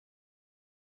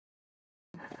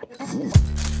All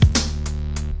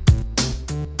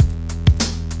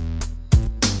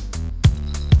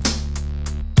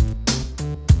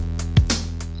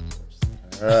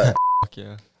right. Fuck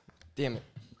yeah. Damn it.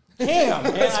 Damn,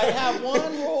 man, I have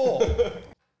one rule.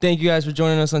 Thank you guys for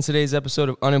joining us on today's episode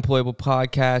of Unemployable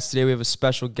Podcast. Today we have a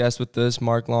special guest with us,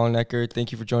 Mark Longenecker.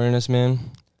 Thank you for joining us, man.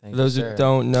 For those who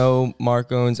don't know,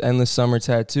 Mark owns Endless Summer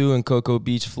Tattoo in Cocoa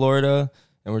Beach, Florida,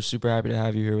 and we're super happy to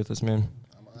have you here with us, man.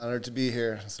 I'm honored to be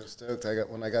here. I'm so stoked.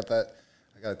 When I got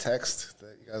a text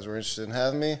that you guys were interested in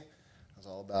having me. I was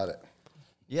all about it.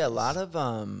 Yeah, a lot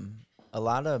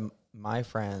of my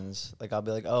friends, like I'll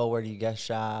be like, oh, where do you guest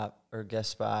shop or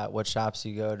guest spot? What shops do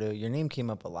you go to? Your name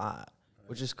came up a lot,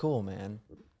 which is cool, man.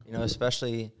 You know,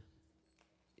 especially,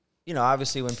 you know,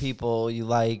 obviously when people you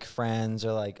like, friends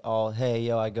are like, oh, hey,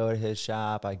 yo, I go to his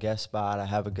shop, I guest spot, I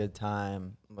have a good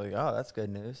time. I'm like, oh, that's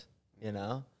good news, you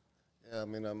know? Yeah, I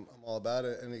mean, I'm all about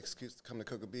it. Any excuse to come to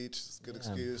Cocoa Beach is a good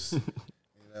excuse, you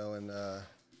know, and,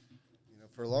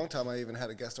 for a long time, I even had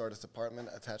a guest artist apartment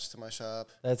attached to my shop.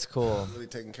 That's cool. Really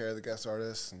taking care of the guest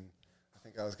artists, and I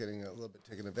think I was getting a little bit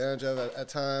taken advantage of at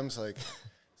times. Like,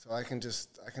 so I can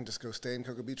just go stay in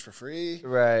Cocoa Beach for free.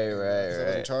 Right. I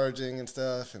wasn't charging and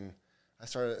stuff, and I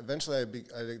started. Eventually, I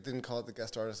didn't call it the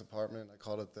guest artist apartment. I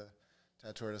called it the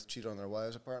tattoo artists cheat on their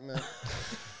wives apartment.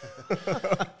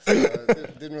 So I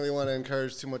didn't really want to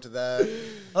encourage too much of that.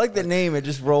 I like the name. It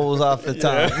just rolls off the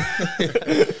tongue.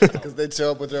 Because they'd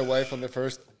show up with their wife on the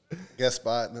first guest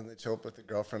spot, and then they'd show up with their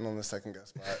girlfriend on the second guest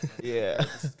spot. Yeah.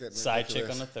 Side chick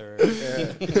on the third.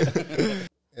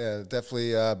 Yeah, it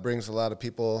definitely brings a lot of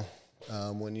people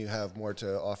when you have more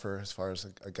to offer as far as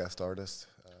a guest artist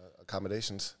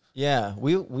accommodations. Yeah,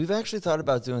 we've actually thought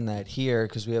about doing that here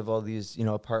because we have all these, you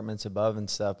know, apartments above and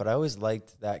stuff, but I always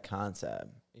liked that concept,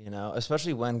 you know,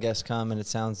 especially when guests come and it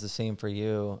sounds the same for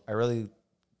you. I really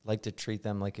like to treat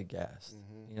them like a guest,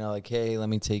 you know, like, hey, let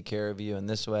me take care of you in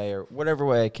this way or whatever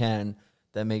way I can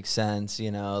that makes sense,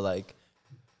 you know, like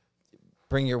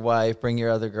bring your wife, bring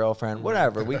your other girlfriend,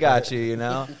 whatever, we got you, you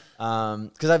know,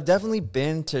 because I've definitely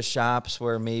been to shops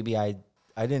where maybe I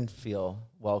didn't feel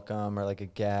welcome or like a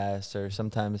guest, or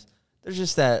sometimes there's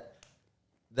just that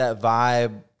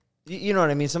vibe, you know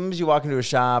what I mean? Sometimes you walk into a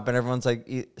shop and everyone's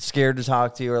like scared to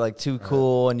talk to you or like too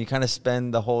cool, and you kind of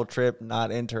spend the whole trip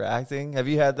not interacting. Have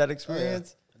you had that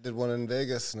experience? Oh, yeah. I did one in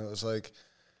Vegas, and it was like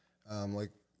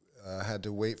I had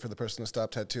to wait for the person to stop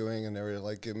tattooing, and they were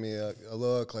like giving me a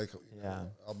look like,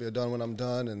 I'll be done when I'm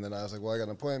done, and then I was like, well, I got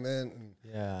an appointment,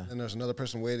 and then there's another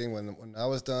person waiting when I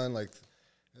was done. Like,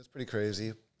 it was pretty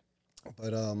crazy.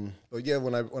 But yeah,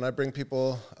 when I bring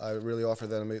people, I really offer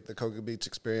them the Cocoa Beach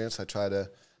experience. I try to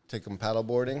take them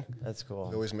paddleboarding. That's cool.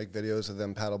 I always make videos of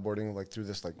them paddleboarding, like through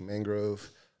this like mangrove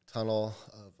tunnel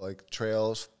of like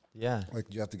trails. Yeah,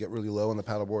 like you have to get really low on the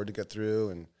paddleboard to get through,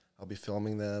 and I'll be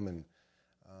filming them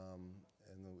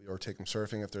or take them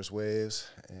surfing if there's waves,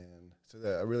 and so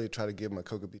that I really try to give them a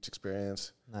Cocoa Beach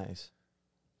experience. Nice,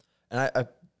 and I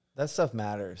that stuff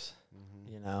matters.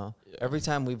 You know, every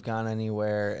time we've gone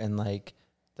anywhere and like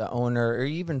the owner or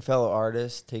even fellow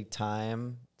artists take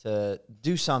time to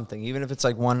do something, even if it's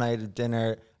like one night at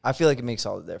dinner, I feel like it makes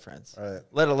all the difference. Right.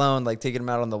 Let alone like taking them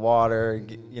out on the water,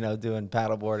 you know, doing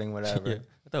paddleboarding, whatever. Yeah.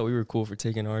 I thought we were cool for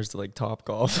taking ours to like Top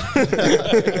Golf. That'll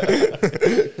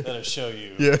show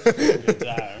you. Yeah. A good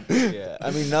time. Yeah.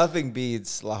 I mean, nothing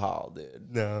beats Lahal,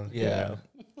 dude. No. Yeah.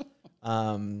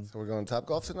 So we're going Top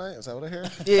Golf tonight? Is that what I hear?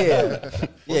 Yeah.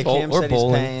 Yeah, Cam said he's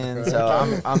paying,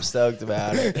 so I'm stoked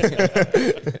about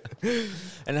it.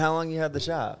 And how long you had the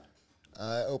shop?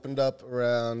 I opened up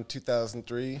around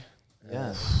 2003.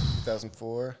 Yeah.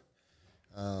 2004.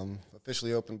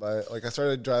 Officially opened by, like, I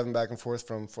started driving back and forth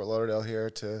from Fort Lauderdale here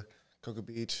to Cocoa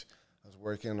Beach. I was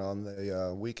working on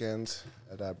the weekends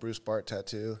at Bruce Bart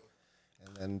Tattoo.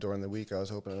 And then during the week, I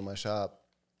was opening my shop.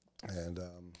 And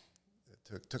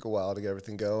it took a while to get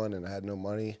everything going, and I had no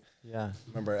money. Yeah. I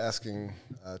remember asking,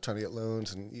 trying to get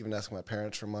loans, and even asking my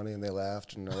parents for money, and they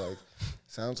laughed. And they're like,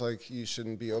 sounds like you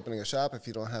shouldn't be opening a shop if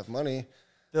you don't have money.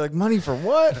 They're like, money for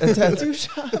what? A tattoo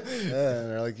shop? Yeah, and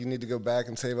they're like, you need to go back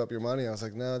and save up your money. I was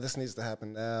like, no, this needs to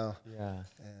happen now. Yeah.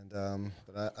 And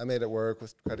but I made it work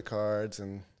with credit cards,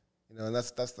 and you know, and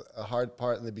that's a hard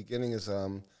part in the beginning is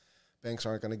banks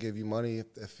aren't going to give you money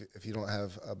if you don't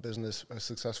have a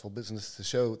successful business to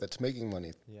show that's making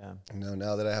money. Yeah. You know,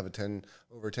 now that I have a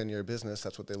over 10-year business,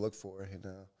 that's what they look for. You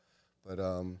know, but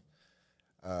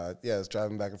yeah, I was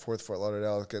driving back and forth Fort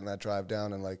Lauderdale, getting that drive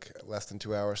down in like less than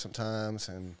 2 hours sometimes,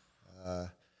 and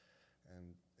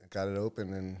got it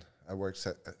open. And I worked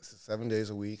 7 days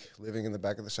a week, living in the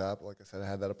back of the shop. Like I said, I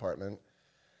had that apartment,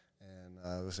 and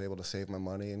I was able to save my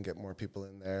money and get more people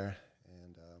in there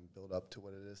and build up to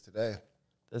what it is today.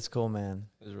 That's cool, man.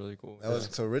 It was really cool.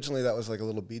 So originally that was like a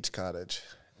little beach cottage,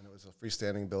 and it was a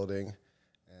freestanding building,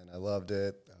 and I loved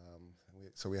it.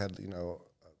 So we had,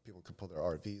 people could pull their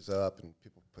RVs up, and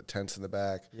people put tents in the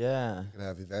back. Yeah. You could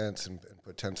have events and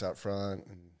put tents out front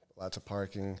and lots of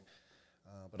parking.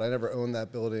 But I never owned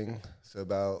that building. So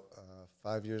about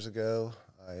 5 years ago,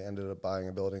 I ended up buying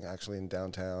a building actually in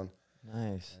downtown.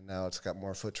 Nice. And now it's got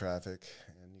more foot traffic,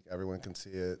 and everyone can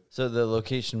see it. So the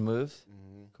location moved?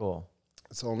 Mm-hmm. Cool.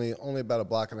 It's only about a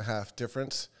block and a half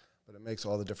difference, but it makes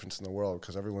all the difference in the world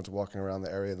because everyone's walking around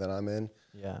the area that I'm in.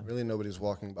 Yeah. Really nobody's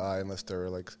walking by unless they're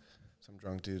like some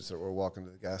drunk dudes that were walking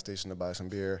to the gas station to buy some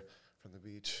beer from the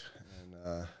beach.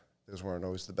 And those weren't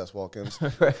always the best walk-ins.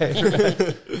 Right.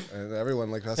 And everyone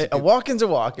like has a walk-in's a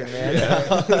walk-in, man.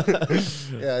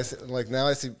 Yeah, now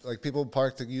I see like people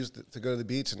park to go to the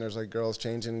beach, and there's like girls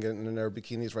changing, getting in their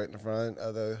bikinis right in front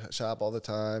of the shop all the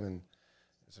time, and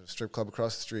there's a strip club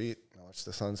across the street. I watch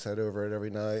the sunset over it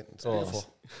every night. It's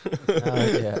beautiful.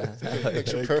 Yeah.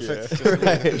 Picture perfect. Yeah.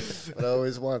 Right. What I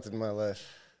always wanted in my life.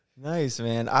 Nice,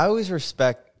 man. I always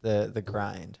respect the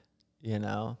grind,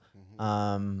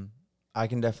 Mm-hmm. I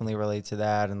can definitely relate to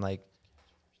that, and like,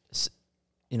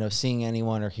 seeing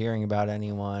anyone or hearing about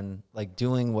anyone like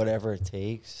doing whatever it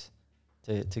takes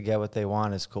to get what they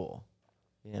want is cool,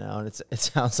 And it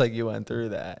sounds like you went through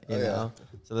that, you know.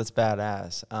 So that's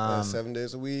badass. 7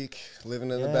 days a week,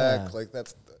 living in the back, like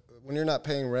that's when you're not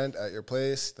paying rent at your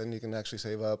place, then you can actually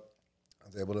save up. I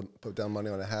was able to put down money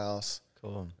on a house.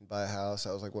 Cool. And buy a house.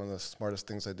 That was like one of the smartest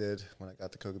things I did when I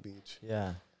got to Cocoa Beach.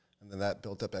 Yeah. And then that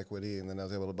built up equity, and then I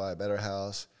was able to buy a better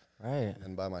house. Right.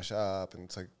 And buy my shop. And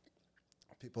it's like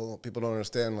people don't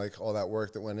understand like all that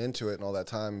work that went into it and all that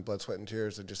time, blood, sweat, and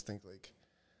tears. They just think like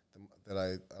that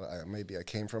I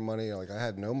came from money. Or, like I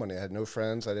had no money. I had no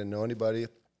friends. I didn't know anybody.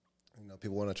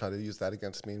 People want to try to use that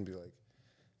against me and be like,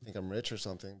 think I'm rich or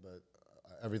something. But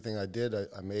everything I did,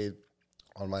 I made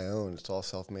on my own. It's all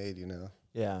self-made,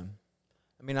 Yeah.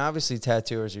 I mean, obviously,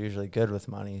 tattooers are usually good with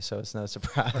money, so it's no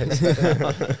surprise.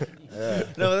 Yeah.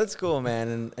 No, that's cool,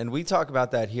 man. And we talk about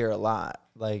that here a lot,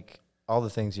 like all the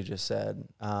things you just said.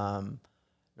 Not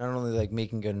only like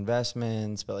making good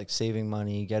investments, but like saving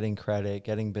money, getting credit,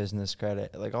 getting business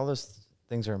credit. Like all those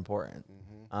things are important.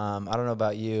 Mm-hmm. I don't know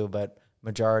about you, but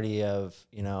majority of,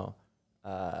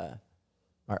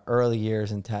 my early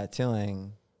years in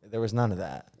tattooing, there was none of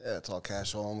that. Yeah, it's all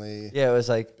cash only. Yeah, it was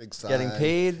like big sign. getting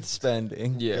paid,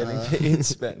 spending. Yeah. Getting paid,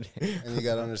 spending. And you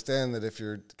got to understand that if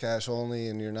you're cash only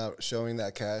and you're not showing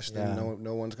that cash, then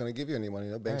no one's going to give you any money.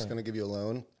 No bank's going to give you a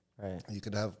loan. Right. You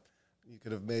could have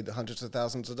made hundreds of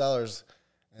thousands of dollars,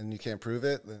 and you can't prove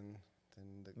it. Then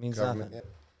the means government. nothing.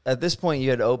 Yeah. At this point,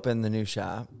 you had opened the new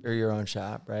shop or your own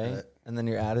shop, right? And then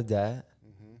you're out of debt.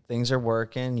 Mm-hmm. Things are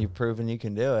working. You've proven you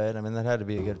can do it. I mean, that had to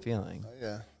be a good feeling. Oh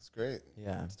yeah, it's great.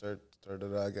 Yeah. Started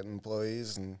getting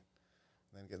employees and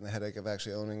then getting the headache of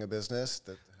actually owning a business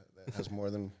that has more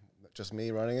than just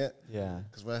me running it. Yeah.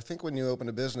 Because I think when you open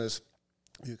a business,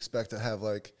 you expect to have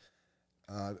like,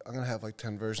 I'm going to have like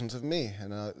 10 versions of me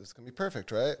and it's going to be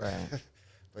perfect, right? Right.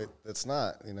 But it's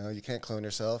not, you can't clone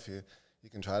yourself. You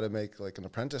can try to make like an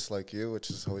apprentice like you,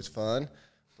 which is always fun,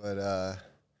 but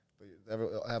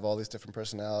you have all these different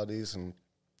personalities and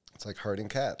it's like herding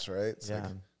cats, right? It's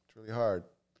it's really hard.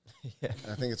 Yeah.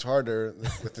 I think it's harder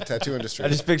with the tattoo industry. I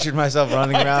just pictured myself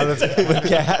running around with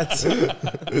cats.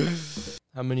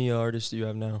 How many artists do you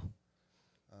have now?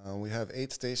 We have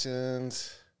 8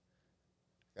 stations.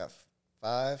 Got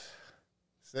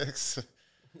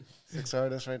 6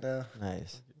 artists right now.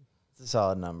 Nice. It's a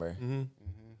solid number. Mm-hmm.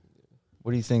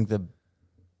 What do you think the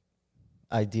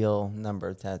ideal number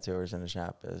of tattooers in a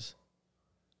shop is?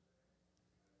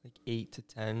 Like 8 to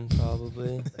 10,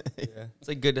 probably. Yeah, it's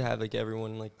like good to have like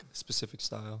everyone like a specific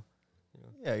style.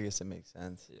 Yeah, I guess it makes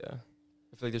sense. Yeah,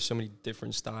 I feel like there's so many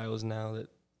different styles now that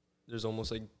there's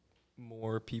almost like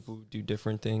more people who do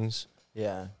different things.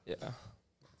 Yeah. Yeah.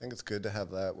 I think it's good to have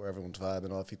that where everyone's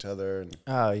vibing off each other. And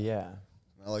Oh yeah.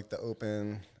 I like the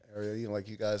open area, like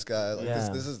you guys got.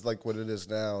 Like this is like what it is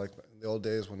now. Like in the old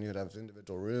days when you'd have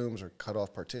individual rooms or cut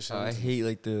off partitions. I hate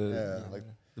like the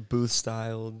booth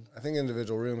styled. I think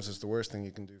individual rooms is the worst thing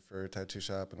you can do for a tattoo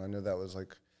shop, and I know that was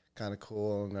like kind of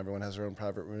cool, and everyone has their own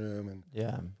private room, and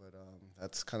but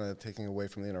that's kind of taking away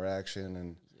from the interaction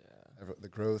and the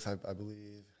growth, I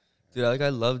believe. Dude, I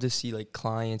love to see like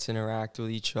clients interact with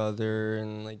each other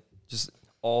and like just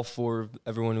all 4 of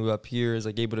everyone who up here is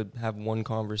like able to have one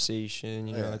conversation.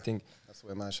 You know, I think that's the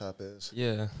way my shop is.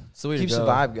 Yeah, it's the way keeps to go.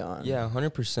 the vibe going. Yeah,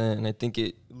 100%. And I think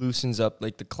it loosens up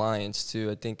like the clients too.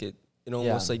 I think it it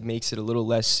almost like makes it a little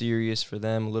less serious for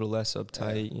them, a little less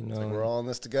uptight, you know. Like we're all in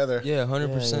this together. Yeah,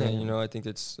 100%. You know, I think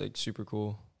that's like super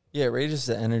cool. Yeah, it raises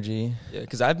the energy. Yeah,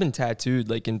 because I've been tattooed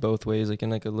like in both ways, like in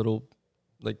like a little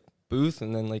like booth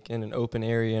and then like in an open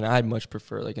area, and I'd much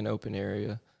prefer like an open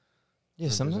area. Yeah,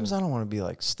 sometimes I don't want to be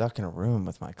like stuck in a room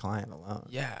with my client alone.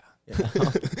 Yeah. You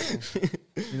know,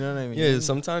 you know what I mean? Yeah,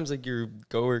 sometimes like your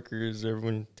coworkers,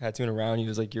 everyone tattooing around you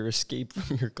is like your escape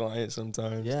from your client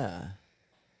sometimes. Yeah.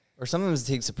 Or sometimes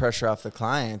it takes the pressure off the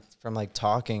client from like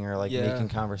talking or like making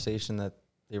conversation that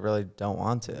they really don't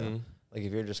want to. Mm-hmm. Like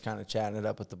if you're just kind of chatting it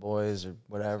up with the boys or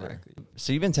whatever. Exactly.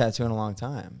 So you've been tattooing a long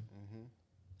time. Mm-hmm.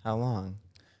 How long?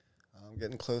 I'm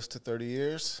getting close to 30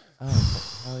 years.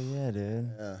 Oh yeah,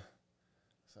 dude. Yeah.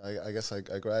 So I guess I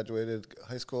graduated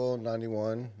high school in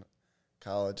 91,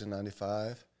 college in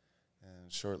 95,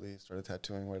 and shortly started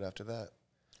tattooing right after that.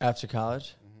 After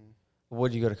college? Mm-hmm. What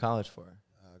did you go to college for?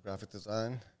 Graphic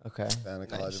design. Okay. Down at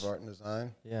College of Art and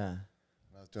Design. Yeah. And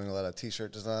I was doing a lot of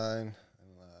T-shirt design,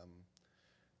 and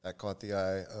that caught the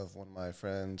eye of one of my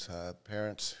friends'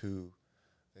 parents, who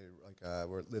they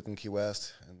lived in Key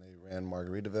West, and they ran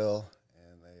Margaritaville,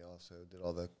 and they also did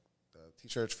all the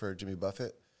T-shirts for Jimmy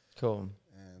Buffett. Cool.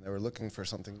 And they were looking for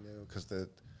something new because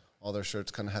all their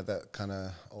shirts kind of had that kind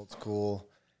of old school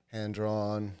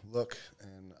hand-drawn look,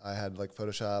 and I had like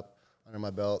Photoshop under my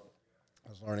belt. I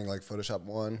was learning like Photoshop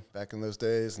 1 back in those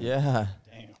days. And Yeah.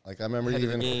 Damn. like I remember Head of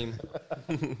the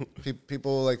even game.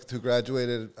 people like who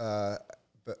graduated,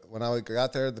 but when I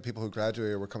got there, the people who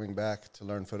graduated were coming back to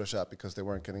learn Photoshop because they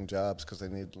weren't getting jobs because they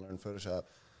needed to learn Photoshop.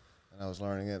 And I was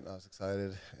learning it, and I was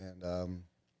excited. And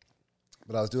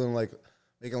but I was doing like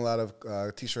making a lot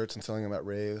of T-shirts and selling them at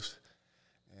raves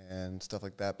and stuff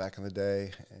like that back in the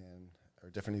day, or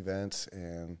different events.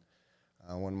 And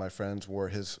one of my friends wore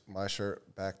my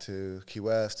shirt back to Key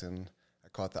West, and I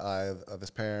caught the eye of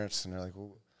his parents, and they're like,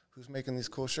 well, who's making these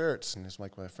cool shirts? And it's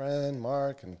like my friend,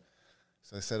 Mark. And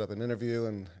so I set up an interview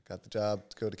and got the job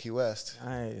to go to Key West.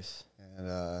 Nice. And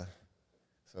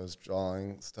so I was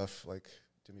drawing stuff like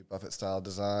Jimmy Buffett style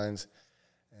designs.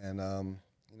 And,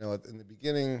 you know, in the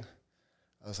beginning,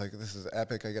 I was like, this is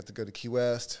epic. I get to go to Key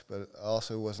West, but I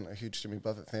also wasn't a huge Jimmy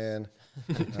Buffett fan.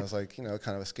 And I was like, you know,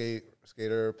 kind of a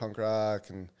skater, punk rock,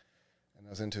 and I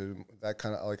was into that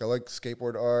kind of, like, I like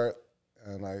skateboard art,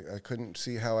 and I couldn't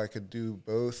see how I could do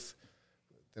both.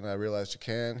 Then I realized you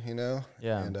can, you know?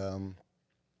 Yeah. And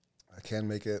I can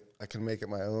make it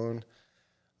my own.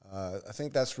 I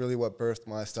think that's really what birthed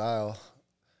my style,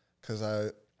 because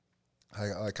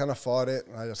I kind of fought it,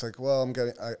 and I was like, well,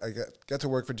 I get to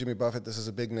work for Jimmy Buffett. This is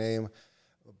a big name,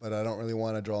 but I don't really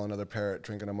want to draw another parrot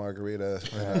drinking a margarita.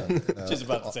 Just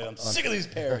about to say, I'm sick of these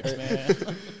parrots,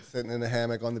 man. Sitting in a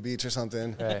hammock on the beach or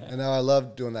something. Right. And now I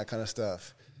love doing that kind of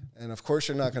stuff. And of course,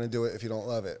 you're not going to do it if you don't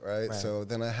love it, right? So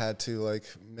then I had to like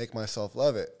make myself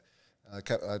love it.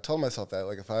 I told myself that,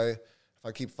 like, if I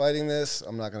keep fighting this,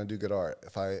 I'm not going to do good art.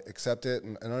 If I accept it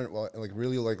and like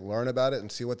really like learn about it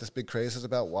and see what this big craze is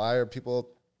about, why are people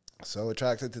so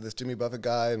attracted to this Jimmy Buffett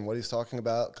guy and what he's talking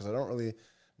about? Because I don't really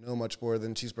know much more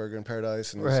than Cheeseburger in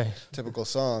Paradise and those typical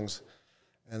songs.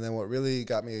 And then what really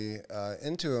got me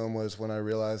into him was when I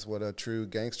realized what a true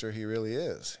gangster he really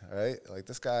is, right? Like,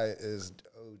 this guy is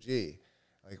OG.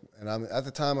 Like, and at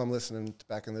the time I'm listening,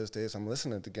 back in those days, I'm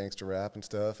listening to gangster rap and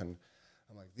stuff, and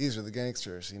I'm like, these are the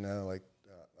gangsters, you know, like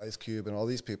Ice Cube and all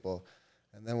these people.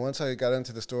 And then once I got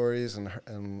into the stories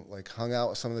and like hung out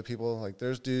with some of the people, like,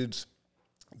 there's dudes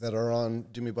that are on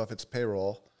Jimmy Buffett's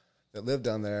payroll that live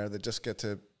down there, that just get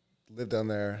to live down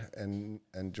there and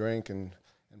drink and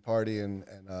party and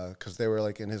because they were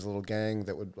like in his little gang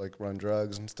that would like run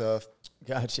drugs and stuff.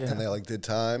 Gotcha. And they like did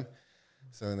time,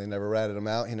 so they never ratted him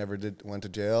out. He never went to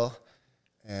jail,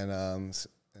 and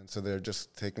so they're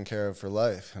just taken care of for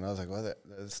life. And I was like, well,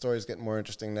 the story's getting more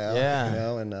interesting now. Yeah. You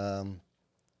know, and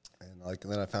like,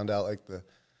 and then I found out like the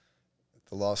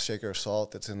lost shaker of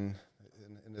salt that's in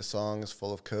this song is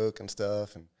full of coke and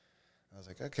stuff, and I was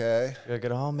like, okay. Like,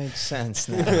 it all makes sense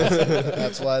now.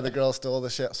 That's why the girl stole the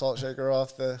salt shaker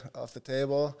off the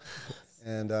table,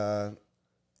 and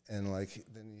like,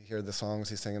 then you hear the songs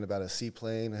he's singing about a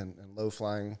seaplane and low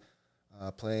flying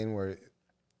plane, where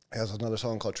he has another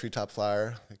song called Treetop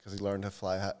Flyer because he learned to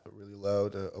fly really low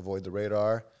to avoid the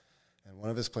radar, and one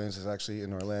of his planes is actually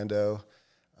in Orlando.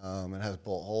 It has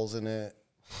bullet holes in it.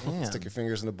 Damn. Stick your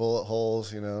fingers in the bullet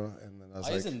holes, you know. And then I was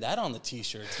Why like, isn't that on the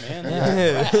T-shirts, man?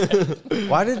 Yeah.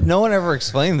 Why did no one ever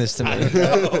explain this to me?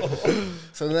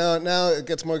 so now it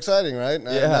gets more exciting, right?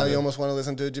 Now you almost want to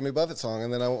listen to a Jimmy Buffett song.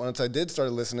 And then once I did start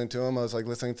listening to him, I was like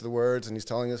listening to the words, and he's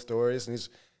telling his stories, and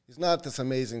he's not this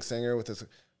amazing singer with his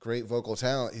great vocal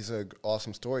talent. He's an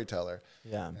awesome storyteller.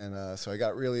 Yeah. And so I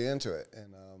got really into it,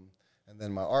 and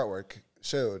then my artwork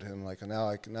showed, and like now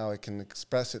I can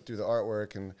express it through the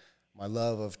artwork, and my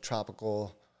love of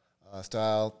tropical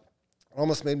style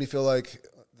almost made me feel like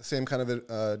the same kind of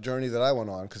a journey that I went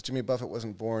on, because Jimmy Buffett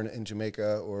wasn't born in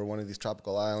Jamaica or one of these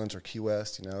tropical islands or Key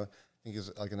West, you know. I think he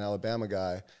was like an Alabama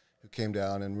guy who came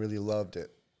down and really loved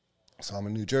it. So I'm a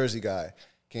New Jersey guy,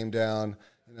 came down,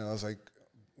 you know, I was like,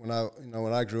 when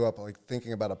I grew up, like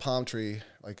thinking about a palm tree,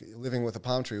 like living with a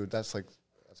palm tree, that's like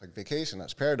vacation,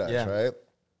 that's paradise, right?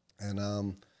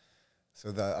 And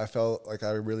so that I felt like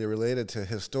I really related to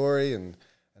his story, and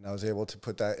I was able to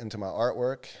put that into my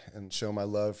artwork and show my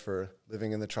love for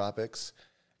living in the tropics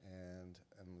and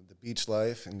the beach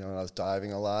life. And, you know, I was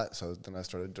diving a lot, so then I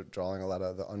started drawing a lot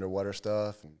of the underwater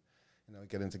stuff, and, you know,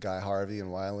 get into Guy Harvey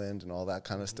and Wyland and all that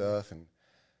kind of stuff. And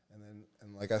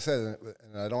like I said,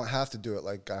 and I don't have to do it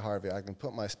like Guy Harvey. I can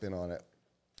put my spin on it.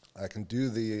 I can do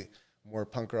the more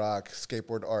punk rock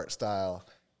skateboard art style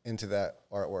into that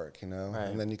artwork, you know? Right.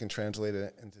 And then you can translate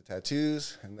it into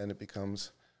tattoos, and then it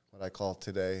becomes what I call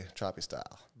today Troppy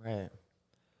style. Right.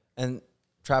 And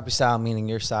Troppy style meaning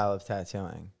your style of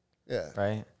tattooing. Yeah.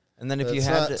 Right? And then if you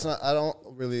have to... It's not, I don't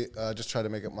really just try to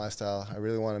make it my style. I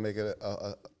really want to make it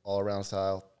a all-around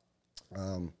style.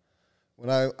 When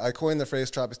I coined the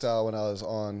phrase Troppy style when I was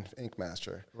on Ink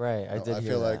Master. Right, I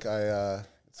feel like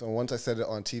so once I said it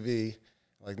on TV,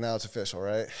 like now it's official,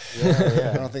 right?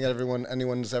 Yeah. I don't think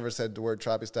anyone's ever said the word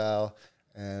Troppy style,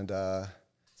 and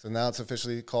so now it's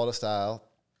officially called a style.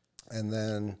 And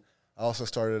then I also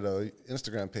started an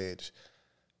Instagram page,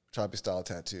 Troppy Style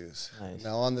Tattoos. Nice.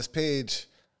 Now on this page,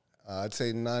 I'd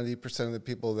say 90% of the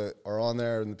people that are on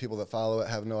there and the people that follow it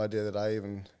have no idea that I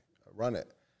even run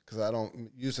it, because I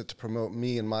don't use it to promote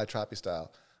me and my Troppy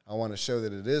style. I want to show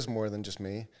that it is more than just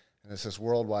me, and it's this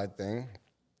worldwide thing.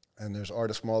 And there's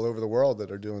artists from all over the world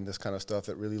that are doing this kind of stuff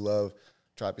that really love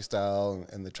Troppy style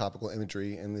and the tropical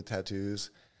imagery in the tattoos.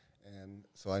 And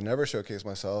so I never showcase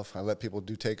myself. I let people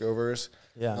do takeovers.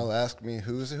 Yeah. They'll ask me,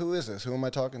 who is this? Who am I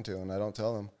talking to? And I don't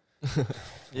tell them.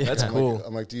 That's cool.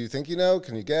 I'm like, do you think you know?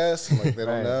 Can you guess? I'm like, they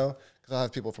don't know. Because I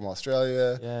have people from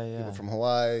Australia, people from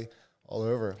Hawaii, all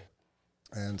over.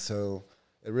 And so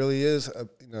it really is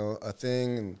a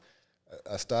thing and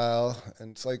a style.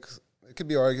 And it's like, it could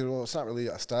be arguable. It's not really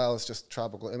a style. It's just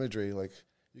tropical imagery. Like,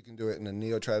 you can do it in a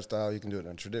neo-trad style. You can do it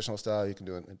in a traditional style. You can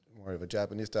do it in more of a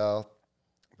Japanese style.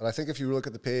 But I think if you look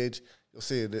at the page, you'll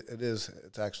see it is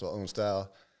its actual own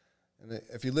style. And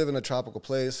if you live in a tropical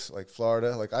place like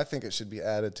Florida, like, I think it should be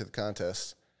added to the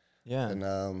contest. Yeah. And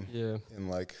in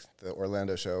like the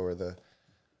Orlando show or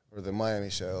the Miami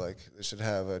show, like, it should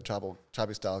have a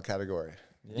troppy style category.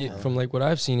 Yeah. From like what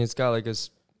I've seen, it's got like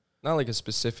not like a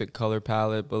specific color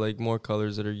palette, but like more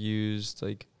colors that are used.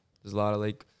 Like, there's a lot of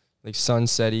like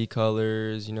sunset-y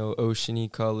colors, you know, ocean-y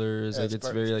colors. Yeah, like it's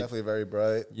very like definitely very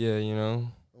bright. Yeah, you know.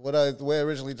 The way I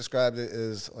originally described it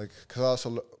is like, because I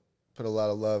also put a lot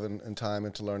of love and time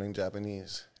into learning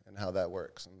Japanese and how that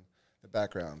works and the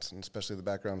backgrounds, and especially the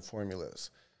background formulas.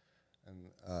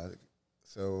 And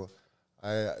so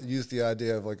I used the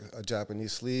idea of like a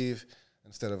Japanese sleeve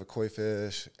instead of a koi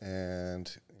fish,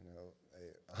 and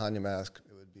a Hanya mask.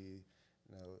 It would be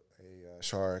a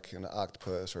shark and an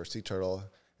octopus or a sea turtle,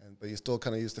 but you still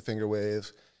kind of use the finger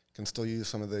waves. You can still use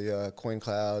some of the coin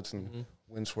clouds and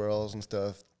wind swirls and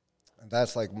stuff. And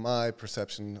that's like my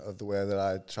perception of the way that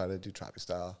I try to do Troppy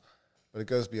style. But it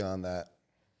goes beyond that.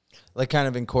 Like kind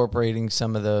of incorporating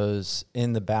some of those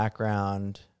in the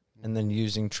background and then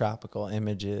using tropical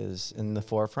images in the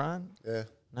forefront? Yeah.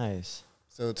 Nice.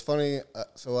 So it's funny.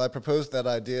 So I proposed that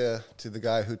idea to the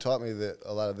guy who taught me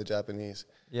a lot of the Japanese.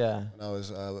 Yeah. And I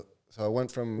was so I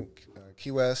went from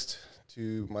Key West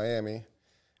to Miami,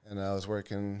 and I was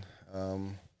working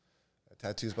at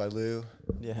Tattoos by Lou.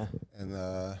 Yeah.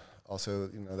 And also,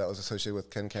 that was associated with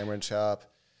Ken Cameron's shop.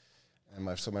 And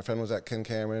my friend was at Ken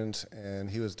Cameron's, and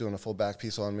he was doing a full back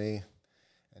piece on me,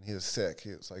 and he was sick.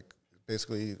 He was like,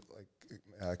 basically,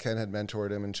 like Ken had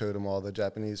mentored him and showed him all the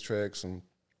Japanese tricks, and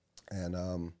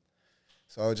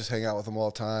so I would just hang out with him all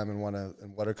the time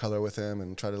and watercolor with him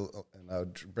and I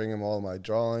would bring him all my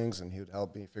drawings, and he would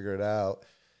help me figure it out,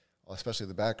 especially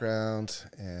the background.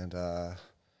 And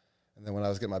then when I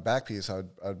was getting my back piece,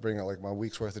 I'd bring out like my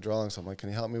week's worth of drawings. So I'm like, can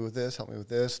you help me with this? Help me with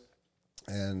this.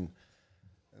 And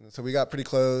so we got pretty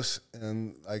close,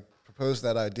 and I proposed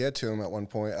that idea to him at one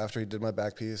point after he did my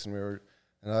back piece, and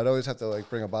I'd always have to like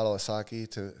bring a bottle of sake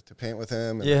to paint with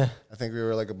him. And I think we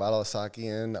were like a bottle of sake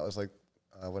in. That was like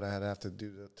what I had to have to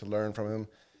do to learn from him.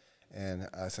 And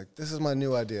I was like, this is my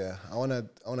new idea. I want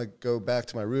to go back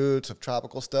to my roots of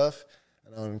tropical stuff, and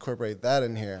and I'll incorporate that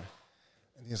in here.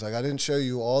 And he's like, I didn't show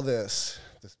you all this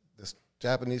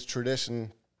Japanese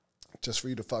tradition just for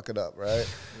you to fuck it up, right?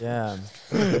 Yeah.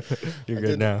 You're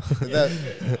good now.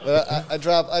 But I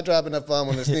drop an F-bomb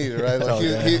when it's needed, right? Like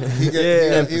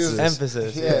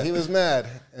emphasis. Yeah, he was mad,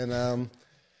 and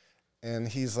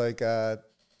he's like,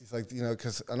 you know,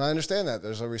 and I understand that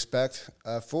there's a respect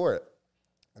for it,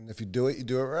 and if you do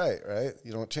it right?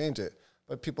 You don't change it,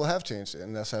 but people have changed it,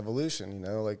 and that's evolution, you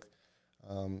know, like.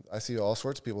 I see all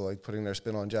sorts of people like putting their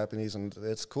spin on Japanese, and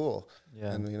it's cool.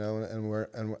 Yeah. And you know,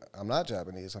 and I'm not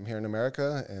Japanese. I'm here in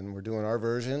America, and we're doing our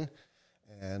version.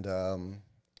 And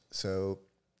so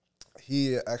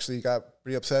he actually got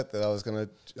pretty upset that I was gonna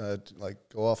like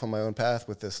go off on my own path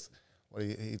with this what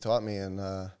he taught me, and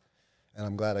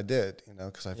I'm glad I did. You know,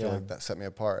 because I feel like that set me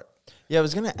apart. Yeah, I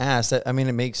was gonna ask. I mean,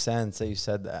 it makes sense that you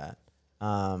said that.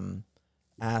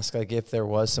 Ask like if there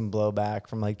was some blowback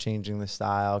from like changing the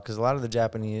style, because a lot of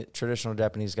the traditional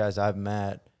Japanese guys I've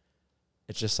met,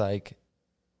 it's just like,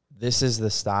 this is the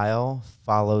style,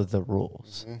 follow the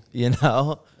rules, you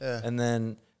know? Yeah. And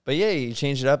then, but yeah, you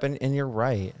change it up, and you're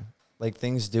right. Like,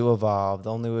 things do evolve.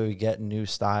 The only way we get new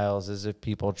styles is if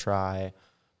people try.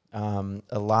 In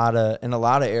a lot of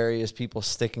areas, people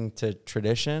sticking to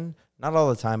tradition, not all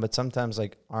the time, but sometimes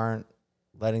like aren't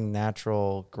letting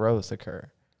natural growth occur.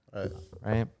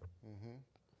 Right. Mm-hmm.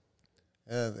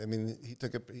 Yeah, I mean, he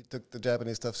took the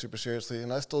Japanese stuff super seriously,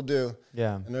 and I still do.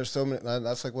 Yeah. And there's so many.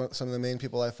 That's like some of the main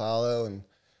people I follow, and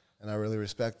I really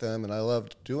respect them, and I love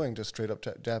doing just straight up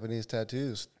Japanese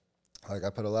tattoos. Like, I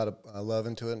put a lot of love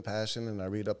into it and passion, and I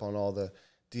read up on all the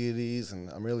deities, and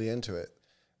I'm really into it.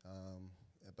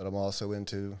 But I'm also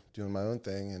into doing my own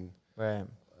thing, and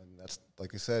that's,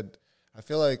 like you said, I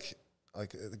feel like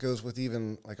it goes with,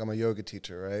 even like, I'm a yoga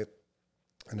teacher, right?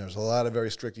 And there's a lot of very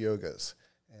strict yogas,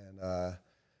 and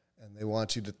they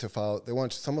want you to follow.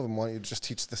 Some of them want you to just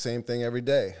teach the same thing every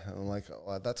day. And I'm like,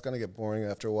 well, that's gonna get boring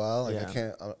after a while. Like, I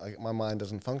can't. My mind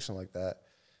doesn't function like that.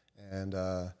 And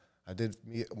I did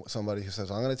meet somebody who says,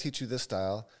 I'm gonna teach you this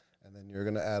style, and then you're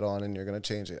gonna add on and you're gonna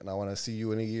change it. And I want to see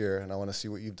you in a year, and I want to see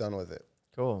what you've done with it.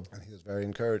 Cool. And he was very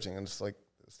encouraging. And it's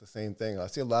the same thing. I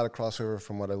see a lot of crossover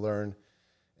from what I learned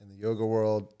in the yoga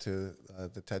world to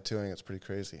the tattooing. It's pretty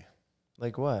crazy.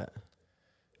 Like what?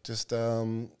 Just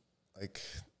so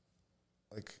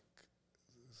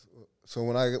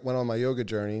when I went on my yoga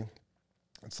journey,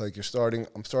 it's like I'm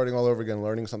starting all over again,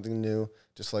 learning something new,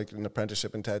 just like an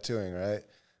apprenticeship in tattooing, right?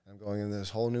 I'm going into this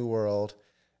whole new world,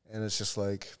 and it's just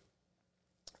like,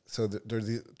 so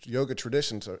the yoga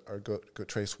traditions go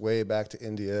trace way back to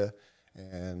India,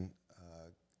 and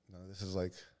this is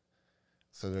like,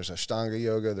 so there's Ashtanga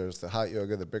yoga, there's the hot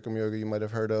yoga, the Bikram yoga you might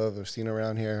have heard of or seen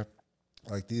around here.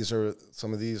 Like, these are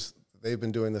some of these, they've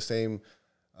been doing the same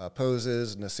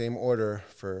poses in the same order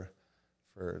for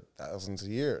thousands of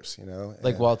years, you know.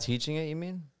 Like, while teaching it, you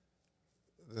mean?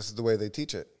 This is the way they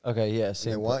teach it. Okay, yeah.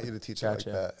 Same. They want you to teach it like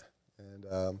that.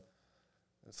 And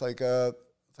it's like a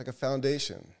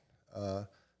foundation.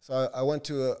 So I went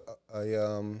to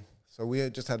so we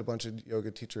had just had a bunch of yoga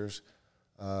teachers.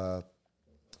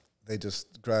 They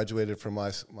just graduated from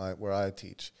my where I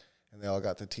teach, and they all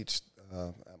got to teach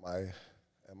at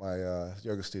my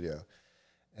yoga studio.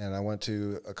 And I went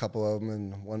to a couple of them,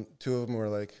 and two of them were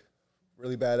like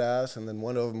really badass, and then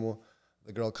one of them,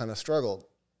 the girl kind of struggled,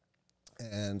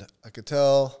 and I could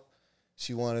tell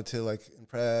she wanted to like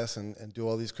impress and do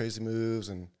all these crazy moves,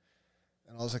 and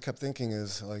all I kept thinking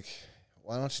is like,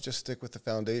 why don't you just stick with the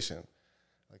foundation?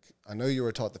 Like, I know you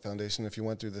were taught the foundation if you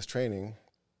went through this training.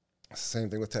 It's the same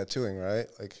thing with tattooing, right?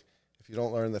 Like, if you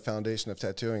don't learn the foundation of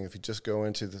tattooing, if you just go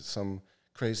into some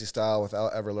crazy style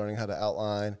without ever learning how to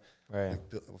outline, like,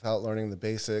 without learning the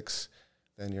basics,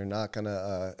 then you're not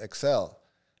gonna excel.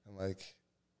 And like,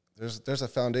 there's a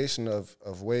foundation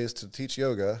of ways to teach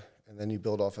yoga, and then you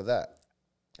build off of that.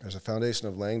 There's a foundation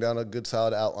of laying down a good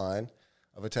solid outline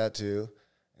of a tattoo,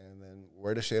 and then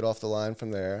where to shade off the line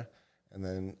from there, and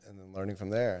then learning from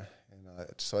there. And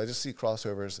so I just see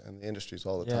crossovers in the industries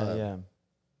all the time. Yeah,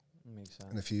 that makes sense.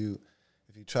 And if you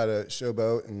try to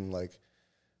showboat and like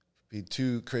be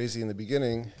too crazy in the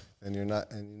beginning, then you're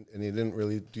not, and you didn't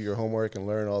really do your homework and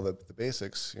learn all the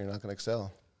basics, you're not going to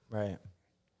excel. Right.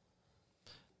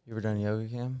 You ever done yoga,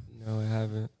 Cam? No, I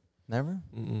haven't. Never?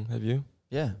 Have you?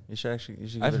 Yeah, you should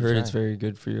give I've heard it's very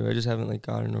good for you. I just haven't like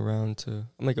gotten around to.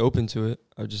 I'm like open to it.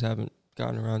 I just haven't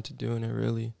gotten around to doing it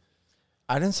really.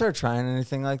 I didn't start trying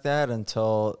anything like that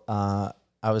until I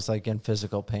was like in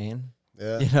physical pain.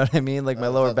 Yeah, you know what I mean. Like my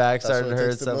lower back started to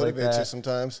hurt, stuff like that. You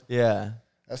sometimes. Yeah,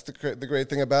 that's the great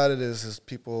thing about it is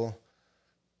people,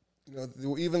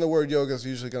 even the word yoga is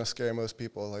usually going to scare most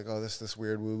people. Like, oh, this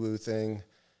weird woo-woo thing.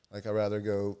 Like, I'd rather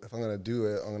go, if I'm going to do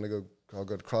it, I'll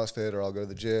go to CrossFit, or I'll go to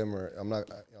the gym, or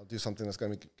I'll do something that's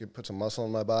going to put some muscle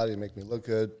in my body and make me look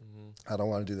good. I don't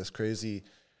want to do this crazy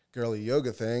girly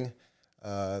yoga thing,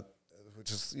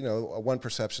 which is, one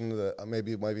perception that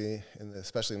maybe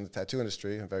especially in the tattoo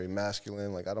industry, very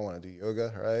masculine. Like, I don't want to do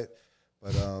yoga, right?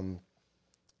 But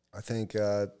I think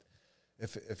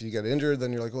if you get injured,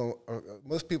 then you're like, well,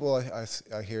 most people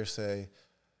I hear say,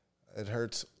 it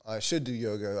hurts, I should do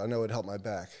yoga, I know it'd help my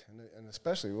back. And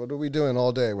especially, what are we doing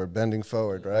all day? We're bending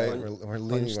forward, right? We're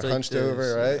leaning, we're hunched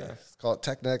over, right? Yeah. It's called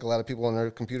tech neck. A lot of people on their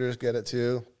computers get it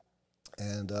too.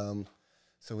 And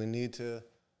so we need to,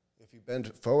 if you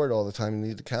bend forward all the time, you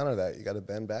need to counter that. You got to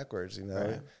bend backwards,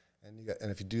 Right.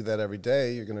 And if you do that every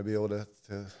day, you're going to be able to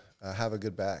have a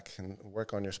good back and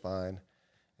work on your spine.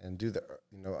 And do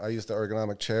I use the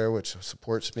ergonomic chair, which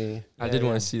supports me. I did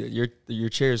want to see that. Your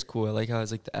chair is cool. I like how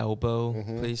it's like the elbow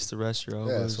place to rest your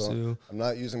elbows too. I'm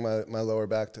not using my lower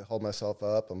back to hold myself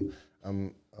up.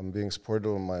 I'm being supported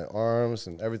on my arms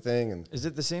and everything. And is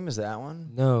it the same as that one?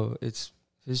 No, his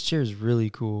chair is really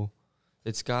cool.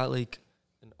 It's got like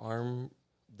an arm.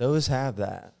 Those have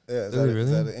that. Yeah,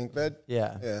 is that an ink bed?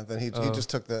 Yeah. Yeah. Then he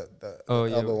just took the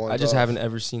elbow one. I just haven't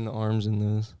ever seen the arms in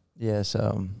those. Yeah.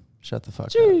 So. Shut the fuck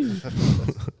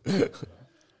up.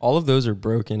 All of those are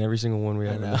broken. Every single one we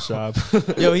have in the shop.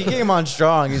 Yo, he came on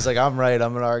strong. He's like, I'm right.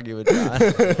 I'm going to argue with John.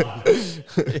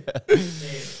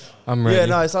 I'm ready. Yeah,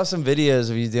 no, I saw some videos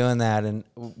of you doing that, and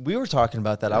we were talking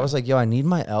about that. I was like, yo, I need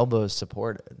my elbows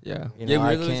supported. Yeah. We were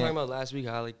literally talking about last week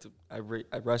how I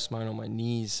rest mine on my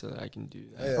knees so that I can do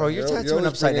that. Yeah, bro, you're tattooing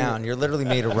upside down. You're literally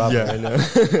made of rubber. Yeah, I know.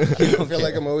 I feel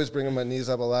like I'm always bringing my knees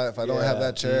up a lot if I don't have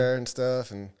that chair and stuff.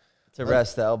 And to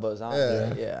rest the elbows on.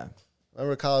 Yeah. I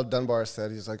remember Kyle Dunbar said,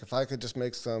 he's like, if I could just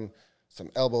make some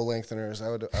elbow lengtheners,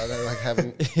 I'd like have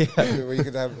them where you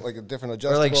could have like a different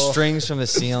adjustable. Or like strings from the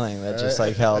ceiling that just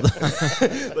like held.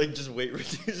 Like just weight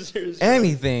reducers.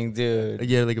 Anything, dude.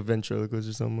 Yeah, like a ventriloquist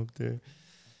or something up there.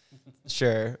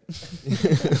 Sure.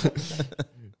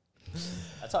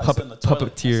 That's how I sit in the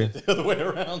toilet. Puppeteer. The other way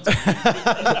around.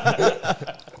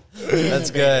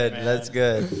 That's good. That's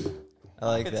good. I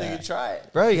like that. Until you try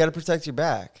it. Bro, you got to protect your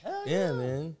back. Yeah,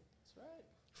 man. That's right.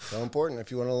 So important.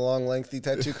 If you want a long, lengthy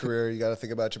tattoo career, you got to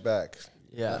think about your back.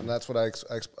 Yeah. And that's what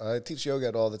I teach yoga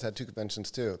at all the tattoo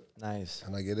conventions too. Nice.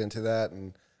 And I get into that,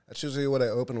 and that's usually what I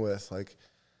open with. Like,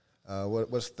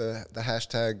 what's the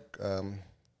hashtag,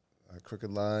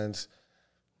 crooked lines,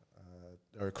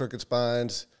 or crooked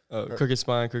spines. Oh, crooked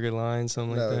spine, crooked lines,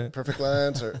 something like that. Perfect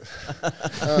lines, or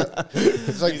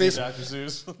it's like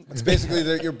it's basically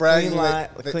that you're bragging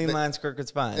clean lines, crooked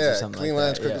spines. Yeah, or something clean like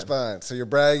lines, that. crooked spines. So you're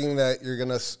bragging that you're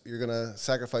gonna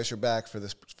sacrifice your back for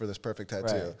this perfect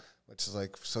tattoo, Right. which is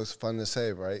like so fun to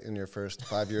say, right? In your first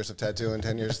 5 years of tattooing,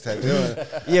 10 years of tattooing.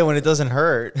 Yeah, when it doesn't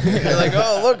hurt, you're like,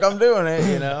 oh look, I'm doing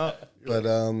it,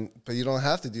 But you don't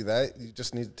have to do that. You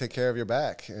just need to take care of your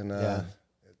back,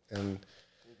 and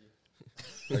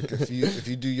like if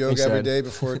you do yoga every day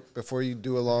before you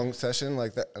do a long session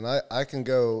like that, and I can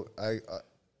go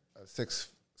 6,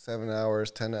 7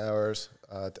 hours, 10 hours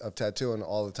of tattooing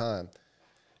all the time,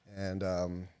 and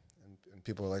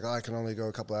people are like, oh, I can only go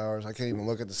a couple hours. I can't even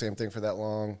look at the same thing for that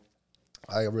long.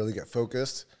 I really get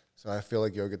focused, so I feel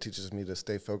like yoga teaches me to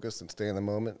stay focused and stay in the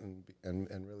moment and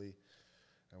really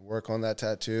work on that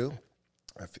tattoo.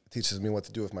 It teaches me what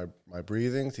to do with my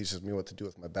breathing. Teaches me what to do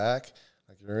with my back.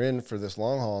 Like, you're in for this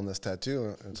long haul on this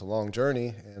tattoo, and it's a long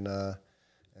journey, and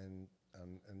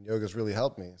yoga's really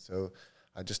helped me. So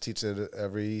I just teach it at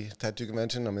every tattoo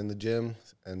convention. I'm in the gym,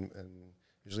 and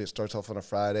usually it starts off on a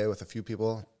Friday with a few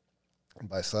people. And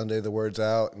by Sunday, the word's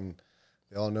out, and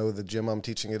they all know the gym I'm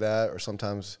teaching it at, or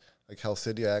sometimes, like Hell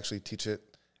City, I actually teach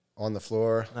it on the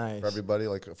floor for everybody.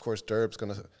 Like, of course, Derb's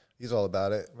he's all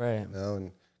about it. Right.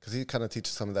 And because he kind of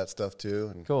teaches some of that stuff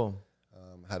too. And cool.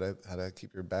 How to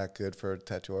keep your back good for a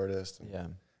tattoo artist.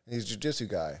 And he's a jiu-jitsu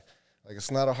guy. Like,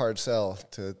 it's not a hard sell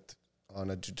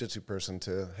on a jiu-jitsu person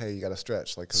to, hey, you got to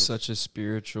stretch. Like, such a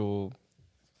spiritual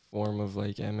form of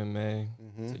like MMA.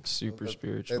 It's like super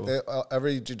spiritual.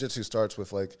 Every jiu-jitsu starts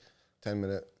with like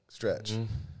 10-minute stretch.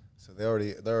 So they're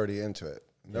already into it.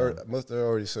 They're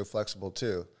already so flexible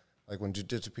too. Like, when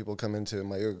jiu-jitsu people come into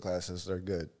my yoga classes, they're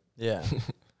good. Yeah.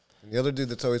 And the other dude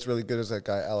that's always really good is that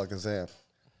guy Alakazam.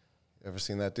 You ever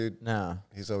seen that dude? No.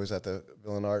 He's always at the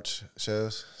Villain Arch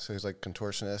shows, so he's like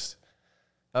contortionist.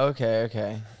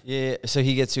 Okay. Yeah, so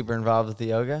he gets super involved with the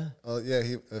yoga? Oh, yeah,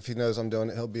 if he knows I'm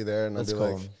doing it, he'll be there, and I'll be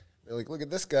like, look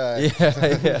at this guy.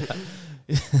 Yeah.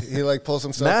 he like pulls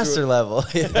himself master level.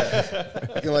 Yeah.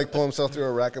 He can like pull himself through a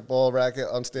racquetball racket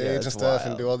on stage and stuff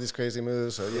and do all these crazy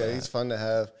moves. So yeah, he's fun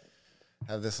to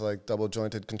have this like double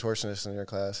jointed contortionist in your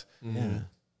class. Yeah.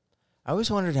 I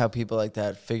always wondered how people like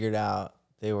that figured out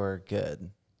they were good.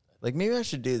 Like, maybe I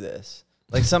should do this.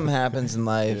 Like, something happens in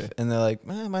life, and they're like,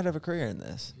 I might have a career in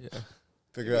this. Yeah.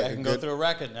 Figure out I can go through a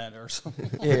racket net or something.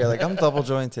 Yeah, you're like, I'm double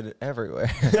jointed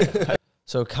everywhere.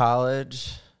 So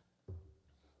college,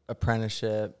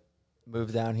 apprenticeship,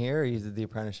 moved down here, or you did the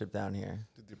apprenticeship down here?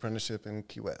 Did the apprenticeship in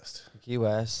Key West. Key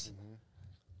West.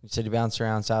 You said you bounced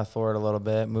around South Florida a little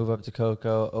bit, move up to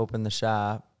Cocoa, open the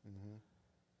shop,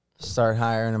 start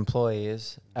hiring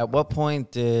employees. At what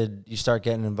point did you start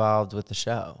getting involved with the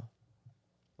show?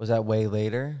 Was that way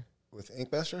later? With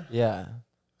Inkmaster? Yeah.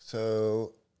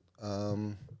 So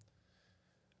I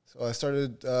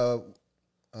started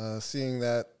seeing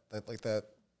the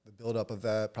build up of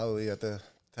that probably at the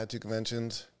tattoo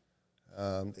conventions.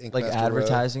 Inkmaster Like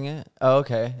advertising it? Oh,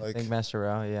 okay. Like, Inkmaster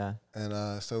Row, yeah. And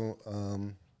I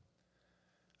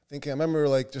remember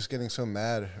like just getting so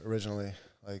mad originally,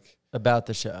 like about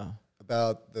the show.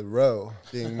 About the row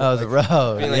being the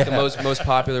row being like the most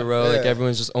popular row. Like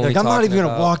everyone's just only. Like, I'm not even about.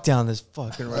 gonna walk down this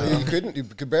fucking row. You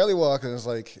could barely walk, and it was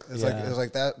like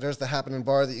that. There's the happening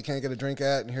bar that you can't get a drink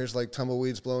at, and here's like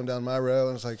tumbleweeds blowing down my row,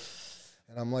 and it's like,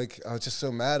 and I'm like, I was just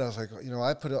so mad. I was like,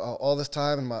 I put all this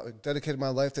time and dedicated my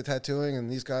life to tattooing,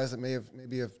 and these guys that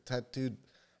maybe have tattooed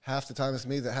half the time as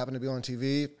me that happen to be on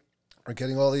TV are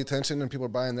getting all the attention, and people are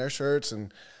buying their shirts,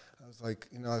 and I was like,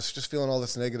 I was just feeling all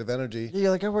this negative energy. Yeah,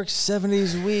 like I worked 7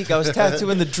 days a week. I was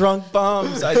tattooing the drunk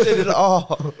bums. I did it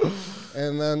all.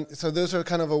 And then, so those are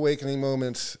kind of awakening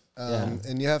moments,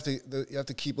 and you have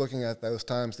to keep looking at those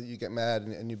times that you get mad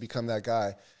and you become that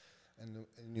guy, and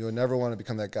you would never want to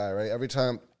become that guy, right? Every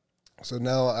time. So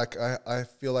now I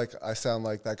feel like I sound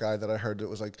like that guy that I heard that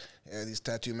was like, yeah, these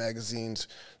tattoo magazines,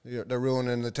 they're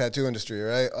ruining the tattoo industry,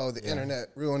 right? Oh, the internet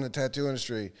ruined the tattoo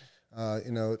industry.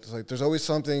 It's like there's always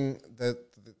something that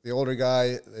the older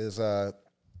guy is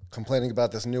complaining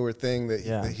about, this newer thing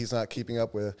that he's not keeping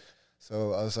up with.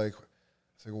 So I was like,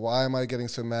 why am I getting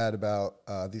so mad about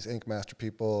these Inkmaster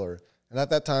people? And at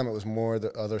that time, it was more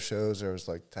the other shows. There was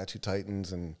like Tattoo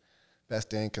Titans and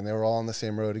Best Ink, and they were all on the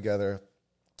same row together.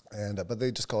 And but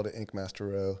they just called it Inkmaster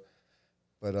Row.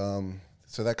 But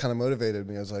so that kind of motivated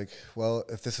me. I was like, well,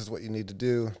 if this is what you need to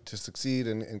do to succeed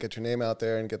and get your name out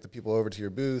there and get the people over to your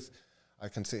booth, I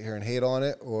can sit here and hate on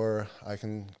it, or I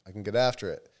can get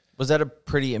after it. Was that a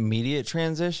pretty immediate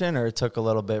transition, or it took a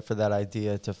little bit for that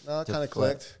idea to No, it kind of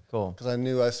clicked. Cool. Because I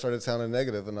knew I started sounding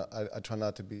negative, and I try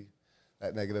not to be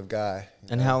that negative guy.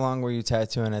 And how long were you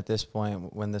tattooing at this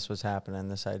point when this was happening,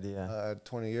 this idea?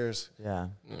 20 years. Yeah.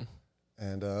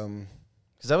 And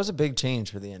because that was a big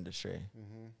change for the industry,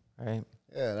 right?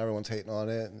 Yeah, and everyone's hating on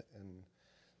it, and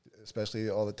especially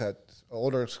all the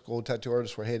older school tattoo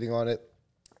artists were hating on it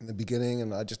in the beginning,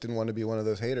 and I just didn't want to be one of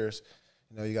those haters.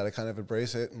 You got to kind of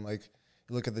embrace it, and like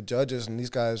you look at the judges, and these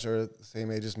guys are the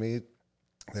same age as me.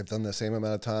 They've done the same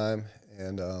amount of time,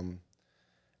 and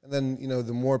then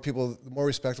the more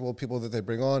respectable people that they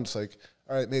bring on, it's like,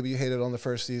 all right, maybe you hated on the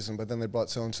first season, but then they brought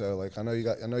so and so. Like I know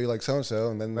you like so and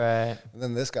so, and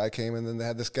then this guy came, and then they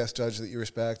had this guest judge that you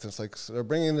respect. And it's like, so they're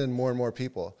bringing in more and more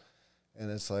people,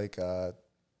 and it's like they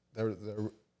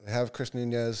have Chris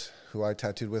Nunez, who I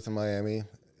tattooed with in Miami,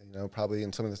 probably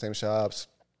in some of the same shops.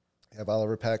 You have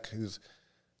Oliver Peck, who's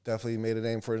definitely made a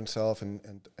name for himself and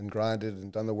grinded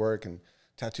and done the work and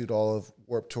tattooed all of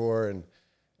Warped Tour and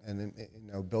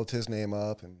built his name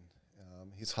up, and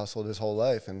he's hustled his whole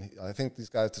life, and I think these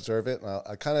guys deserve it. And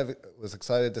I kind of was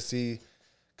excited to see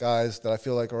guys that I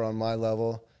feel like are on my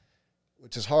level,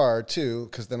 which is hard too,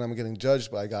 because then I'm getting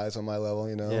judged by guys on my level.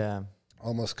 Yeah.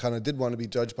 Almost kind of did want to be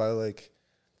judged by like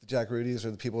the Jack Rudy's or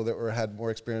the people that had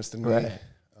more experience than me. Right.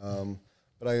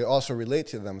 But I also relate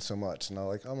to them so much, and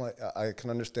I can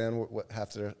understand what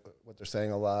they're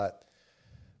saying a lot.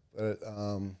 But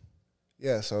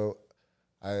so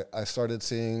I started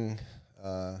seeing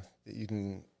that you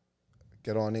can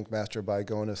get on Inkmaster by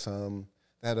going to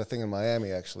they had a thing in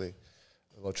Miami actually,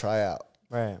 a little tryout.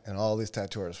 Right. And all these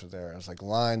tattooers were there. I was like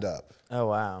lined up. Oh,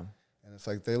 wow. And it's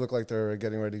like they look like they're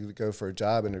getting ready to go for a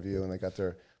job interview, and they got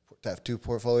their tattoo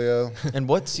portfolio. And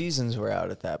what seasons were out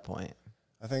at that point?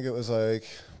 I think it was like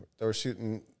they were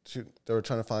they were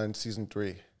trying to find season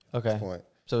 3 at this point.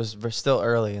 So we're still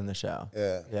early in the show.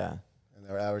 Yeah. Yeah. And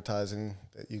they were advertising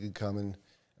that you could come and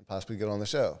possibly get on the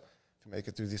show to make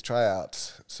it through these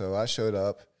tryouts. So I showed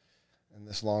up in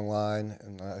this long line,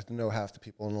 and I know half the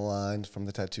people in the line from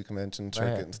the tattoo convention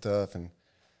circuit and stuff, and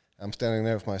I'm standing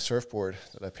there with my surfboard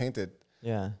that I painted,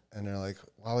 Yeah. And they're like,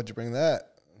 why would you bring that?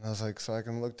 And I was like, so I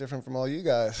can look different from all you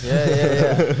guys.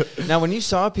 Yeah. Now, when you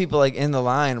saw people like in the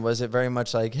line, was it very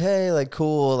much like, hey, like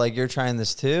cool, like you're trying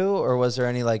this too? Or was there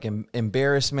any like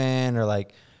embarrassment or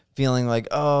like feeling like,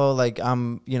 oh, like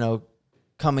I'm, you know,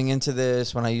 coming into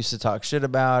this when I used to talk shit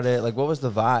about it? Like, what was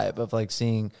the vibe of like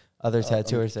seeing other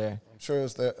tattooers there? I'm sure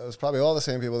it was probably all the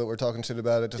same people that were talking shit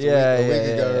about it just a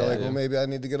week ago. Like, well, maybe I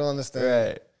need to get on this thing.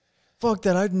 Right. Fuck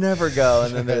that, I'd never go.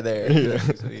 And then they're there.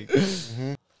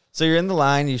 Mm-hmm. So you're in the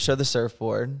line, you show the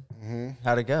surfboard. Mm-hmm.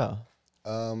 How'd it go?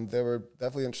 They were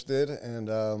definitely interested. And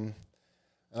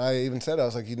I even said, I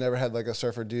was like, you never had like a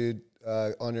surfer dude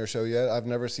on your show yet. I've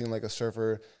never seen like a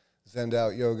surfer zenned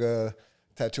out yoga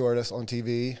tattoo artist on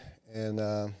TV. And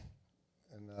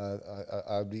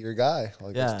I'd be your guy.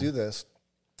 Like, let's do this.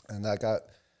 And I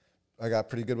got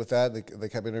pretty good with that. They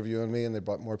kept interviewing me, and they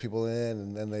brought more people in,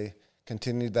 and then they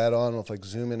continued that on with like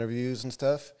Zoom interviews and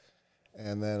stuff.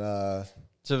 And then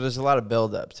so there's a lot of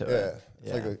build up to it.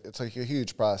 It's like a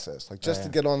huge process. Like just to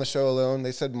get on the show alone,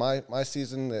 they said my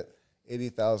season that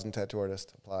 80,000 tattoo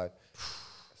artists applied.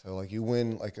 So like you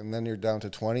win, like, and then you're down to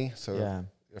 20. So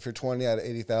if you're 20 out of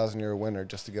 80,000, you're a winner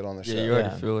just to get on the show. Yeah, you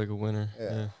already feel like a winner.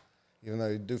 Yeah. Even though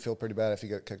you do feel pretty bad if you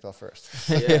get kicked off first.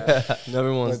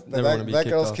 Never want to be kicked off. That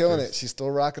girl's killing it. She's still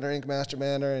rocking her Ink Master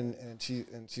banner, and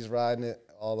she's riding it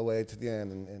all the way to the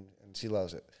end, and she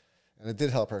loves it. And it did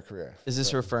help her career. Is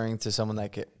this referring to someone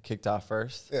that get kicked off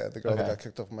first? Yeah, the girl that got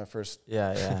kicked off my first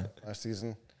last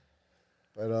season.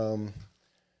 But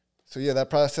so yeah,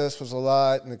 that process was a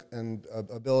lot and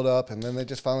a build up, and then they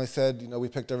just finally said, you know, we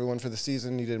picked everyone for the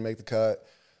season. You didn't make the cut,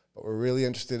 but we're really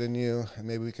interested in you, and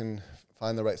maybe we can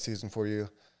find the right season for you.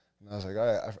 And I was like, all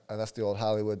right, that's the old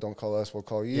Hollywood. Don't call us, we'll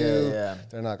call you.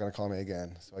 They're not going to call me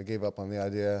again. So I gave up on the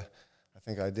idea. I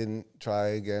think I didn't try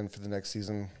again for the next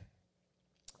season.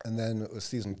 And then it was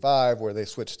season 5 where they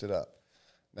switched it up.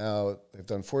 Now they've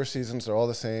done 4 seasons. They're all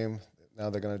the same.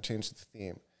 Now they're going to change the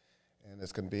theme. And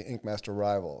it's going to be Ink Master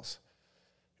Rivals.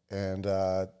 And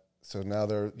so now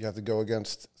you have to go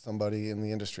against somebody in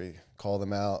the industry, call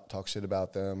them out, talk shit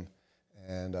about them.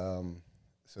 And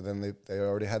so then they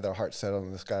already had their heart set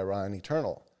on this guy, Ryan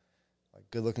Eternal. Like,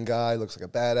 good-looking guy, looks like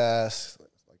a badass.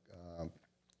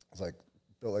 It's like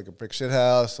built like a brick shit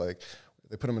house. Like,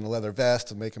 they put him in a leather vest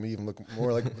to make him even look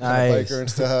more like a biker and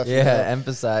stuff.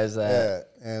 Emphasize that.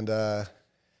 Yeah, and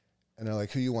they're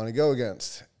like, who you want to go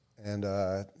against? And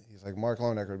he's like, Mark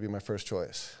Longenecker would be my first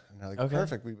choice. And they're like,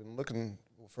 perfect. We've been looking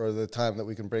for the time that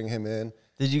we can bring him in.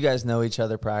 Did you guys know each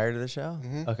other prior to the show?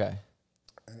 Mm-hmm. Okay.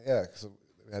 Yeah, because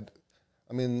we had.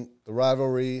 I mean, the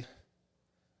rivalry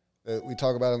that we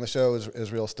talk about on the show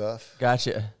is real stuff.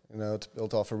 Gotcha. You know, it's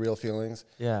built off of real feelings.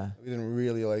 Yeah. We didn't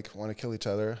really, like, want to kill each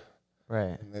other.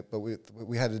 Right. But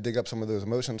we had to dig up some of those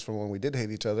emotions from when we did hate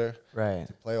each other. Right.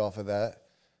 To play off of that.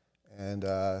 And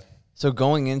so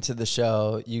going into the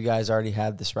show, you guys already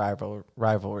had this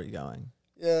rivalry going.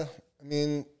 Yeah. I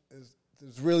mean,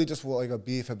 there's really just like a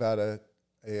beef about a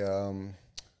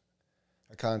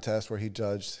contest where he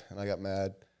judged, and I got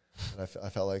mad. I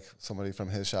felt like somebody from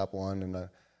his shop won, and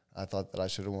I thought that I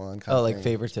should have won. Like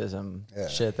favoritism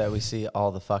shit that we see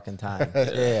all the fucking time.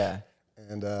 Yeah.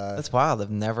 And that's wild.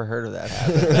 I've never heard of that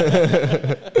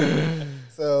happen.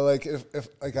 So like if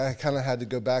like I kind of had to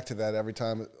go back to that every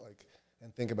time, like,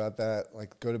 and think about that,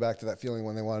 like go back to that feeling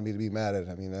when they wanted me to be mad at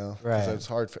him, you know? Right. It's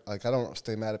hard. Like I don't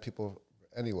stay mad at people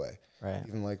anyway. Right.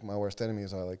 Even like my worst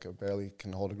enemies, I barely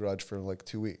can hold a grudge for like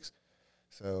 2 weeks.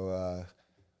 So.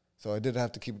 So I did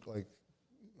have to keep like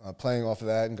playing off of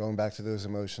that and going back to those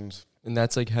emotions. And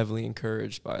that's like heavily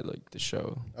encouraged by like the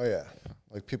show. Oh yeah,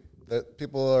 like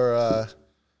people are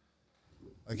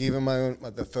like even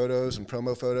the photos and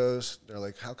promo photos. They're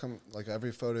like, how come like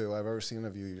every photo I've ever seen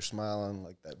of you, you're smiling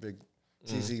like that big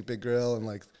cheesy big grill, and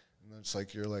like and it's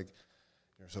like you're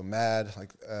so mad.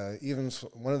 Like even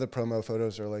one of the promo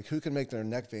photos are like, who can make their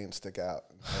neck veins stick out?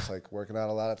 And I was like working out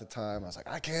a lot at the time. I was like,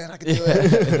 I can do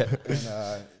it. And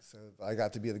so I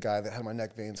got to be the guy that had my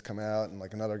neck veins come out, and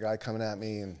like another guy coming at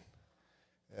me, and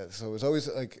so it was always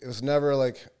like it was never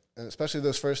like, and especially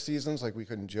those first seasons, like we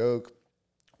couldn't joke,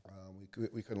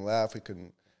 we couldn't laugh, we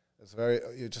couldn't. It's very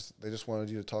they just wanted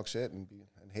you to talk shit and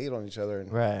hate on each other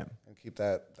and keep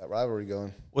that rivalry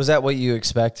going. Was that what you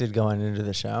expected going into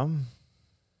the show?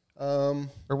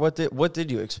 Or what did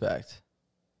you expect?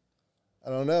 I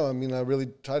don't know. I mean, I really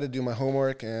tried to do my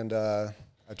homework, and I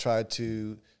tried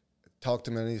to talk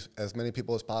to as many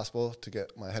people as possible to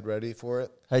get my head ready for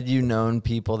it. Had you known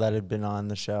people that had been on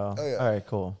the show? Oh yeah. All right,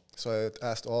 cool. So I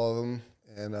asked all of them,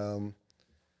 and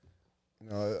you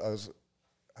know,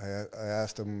 I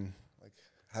asked them like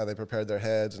how they prepared their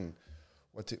heads and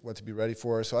what to be ready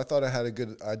for. So I thought I had a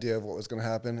good idea of what was going to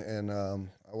happen, and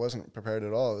I wasn't prepared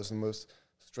at all. It was the most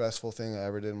stressful thing I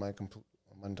ever did in my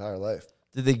entire life.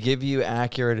 Did they give you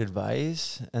accurate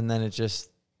advice, and then it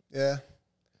just... Yeah.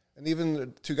 And even the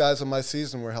 2 guys on my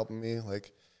season were helping me,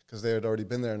 like, because they had already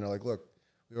been there, and they're like, look,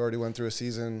 we already went through a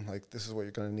season. Like, this is what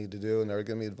you're going to need to do. And they were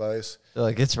giving me advice. They're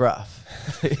like, it's rough.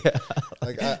 Yeah.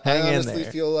 Like, I honestly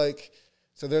feel like,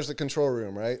 so there's the control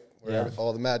room, right? Where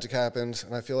all the magic happens.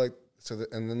 And I feel like,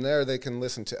 and then there they can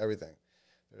listen to everything.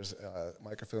 There's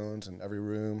microphones in every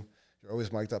room. You're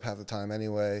always mic'd up half the time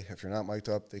anyway. If you're not mic'd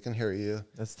up, they can hear you.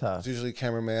 That's tough. There's usually a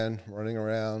cameraman running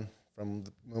around from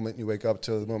the moment you wake up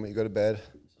till the moment you go to bed.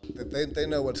 They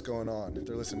know what's going on.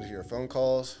 They're listening to your phone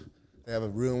calls. They have a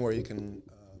room where you can,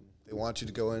 they want you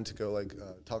to go in to go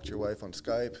talk to your wife on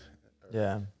Skype.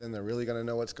 Yeah. Then they're really going to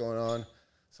know what's going on.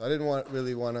 So I didn't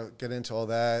really want to get into all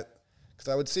that, because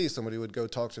I would see somebody would go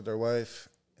talk to their wife,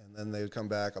 and then they would come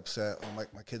back upset. Oh,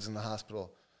 my kid's in the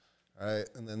hospital, all right?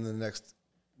 And then the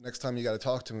next time you got to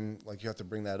talk to them, like, you have to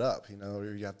bring that up, you know,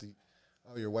 or you have to,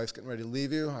 oh, your wife's getting ready to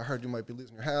leave you. I heard you might be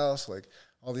losing your house. Like,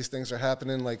 all these things are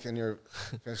happening, like, and you're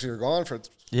gone for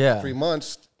 3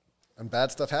 months, and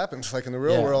bad stuff happens, like in the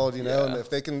real world, you know. And if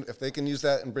they can use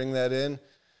that and bring that in,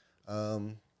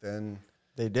 then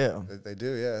they do. They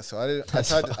do, yeah. So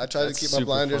I tried to keep my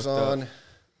blinders on,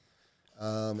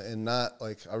 and not,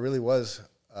 like, I really was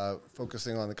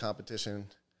focusing on the competition,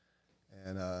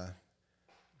 and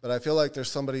but I feel like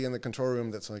there's somebody in the control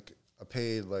room that's like a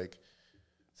paid, like,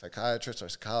 psychiatrist or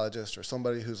psychologist or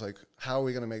somebody who's like, how are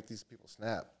we going to make these people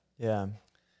snap? Yeah.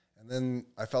 And then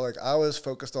I felt like I was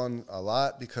focused on a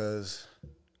lot because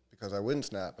I wouldn't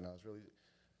snap, and I was really,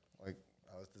 like,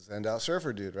 I was the zenned out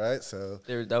surfer dude, right? So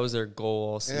that was their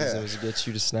goal all season, was to get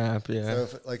you to snap. Yeah.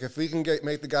 So if we can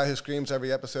make the guy who screams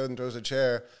every episode and throws a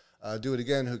chair do it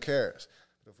again, who cares?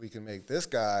 But if we can make this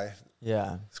guy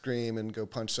scream and go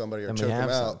punch somebody or choke him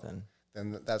out,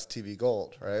 then that's TV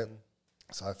gold, right? Mm-hmm.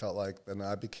 So I felt like then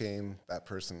I became that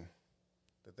person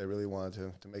that they really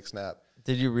wanted to make snap.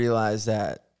 Did you realize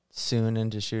that soon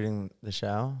into shooting the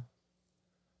show?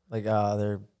 Like,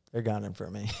 oh, they're gunning for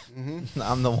me. Mm-hmm.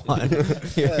 I'm the one.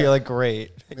 You're like,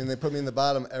 great. I mean, they put me in the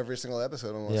bottom every single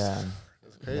episode almost. Yeah.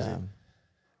 It's crazy. Yeah.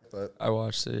 But I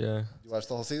watched it, yeah. You watched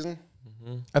the whole season?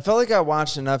 Mm-hmm. I felt like I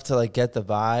watched enough to, like, get the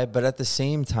vibe, but at the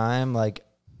same time, like,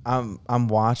 I'm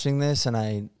watching this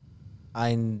and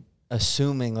I'm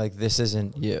assuming, like, this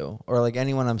isn't you, or, like,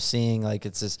 anyone I'm seeing, like,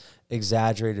 it's this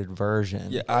exaggerated version.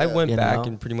 Yeah, I went back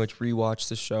and pretty much rewatched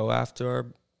the show after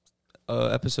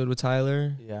our episode with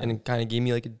Tyler, and it kind of gave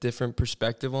me, like, a different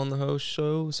perspective on the host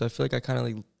show. So I feel like I kind of,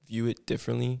 like, view it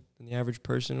differently than the average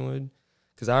person would,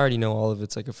 because I already know all of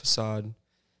it's like a facade.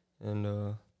 And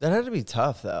that had to be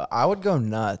tough, though. I would go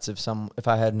nuts if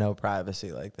I had no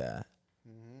privacy like that.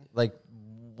 Mm-hmm. Like,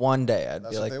 one day I'd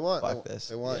be like, fuck this.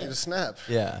 They want you to snap.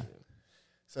 Yeah.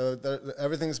 So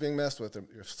everything's being messed with.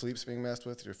 Your sleep's being messed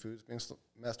with. Your food's being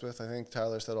messed with. I think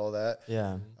Tyler said all that.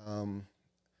 Yeah.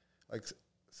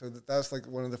 So that's like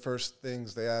one of the first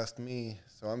things they asked me.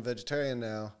 So I'm vegetarian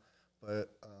now,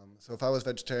 but so if I was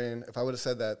vegetarian, if I would have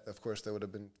said that, of course they would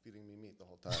have been feeding me meat the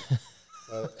whole time.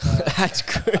 But, that's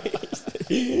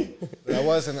crazy. But I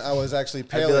wasn't. I was actually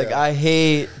paleo. I'd be like, I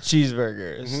hate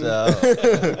cheeseburgers.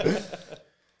 Mm-hmm. So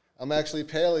I'm actually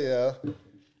paleo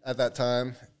at that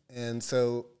time. And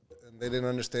so they didn't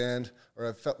understand, or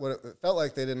it felt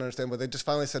like they didn't understand, but they just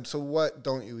finally said, so what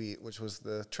don't you eat, which was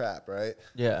the trap, right?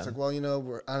 Yeah. It's like, well, you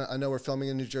know, I know we're filming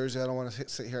in New Jersey. I don't want to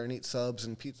sit here and eat subs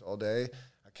and pizza all day.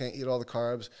 I can't eat all the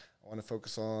carbs. I want to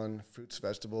focus on fruits,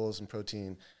 vegetables, and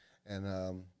protein. And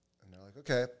they're like,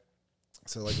 okay.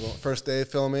 So, like, first day of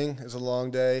filming is a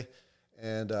long day,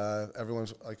 and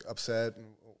everyone's, like, upset and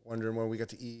wondering when we get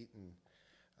to eat, and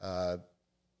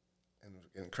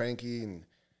getting cranky,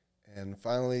 and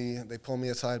finally, they pull me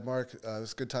aside. Mark,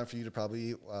 it's a good time for you to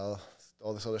probably eat while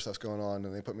all this other stuff's going on.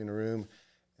 And they put me in a room,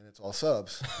 and it's all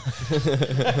subs.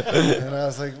 And I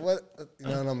was like, what? You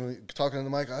know, and I'm talking to the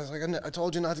mic. I was like, I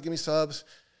told you not to give me subs.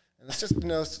 And it's just, you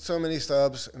know, so many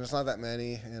subs, and it's not that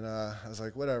many. And I was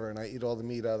like, whatever. And I eat all the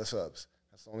meat out of the subs.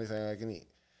 That's the only thing I can eat.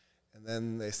 And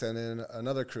then they send in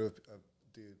another crew of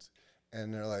dudes.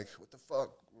 And they're like, what the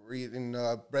fuck? We're eating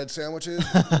bread sandwiches.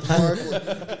 Mark,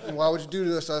 why would you do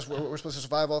this to us? We're supposed to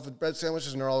survive off of bread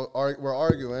sandwiches, and we're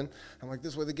arguing. I'm like,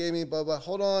 this is what they gave me, blah, blah.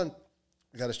 Hold on.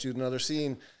 We got to shoot another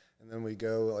scene. And then we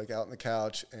go, like, out on the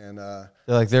couch, and they're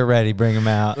like, they're ready, bring them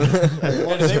out.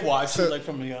 They watch it, like,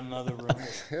 from another room.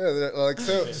 Yeah, they're like,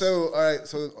 so all right,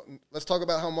 so let's talk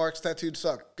about how Mark's tattooed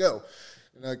suck. Go.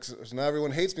 You know, so now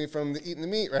everyone hates me from eating the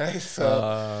meat, right?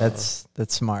 So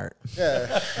that's smart.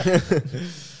 Yeah.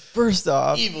 First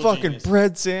off, Evil fucking genius.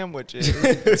 bread sandwiches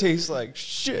taste like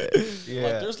shit. Yeah.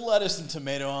 Like, there's lettuce and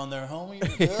tomato on there, homie.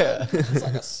 You're good. It's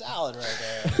like a salad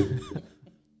right there.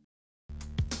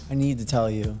 I need to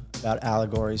tell you about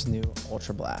Allegory's new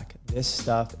Ultra Black. This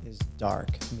stuff is dark,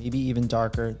 maybe even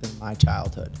darker than my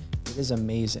childhood. It is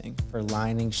amazing for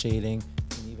lining, shading,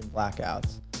 and even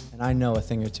blackouts. And I know a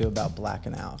thing or two about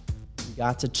blacking out. You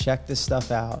got to check this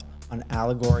stuff out on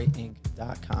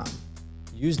allegoryinc.com.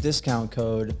 Use discount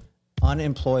code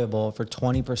unemployable for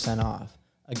 20% off.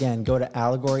 Again, go to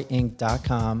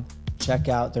allegoryinc.com, check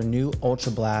out their new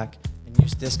Ultra Black, and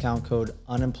use discount code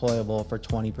unemployable for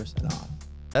 20% off.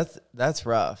 That's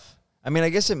rough. I mean, I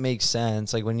guess it makes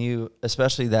sense. Like when you,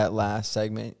 especially that last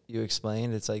segment you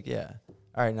explained, it's like, yeah,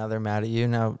 all right, now they're mad at you.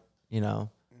 Now, you know,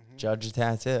 judge a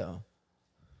tattoo.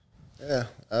 Yeah.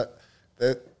 I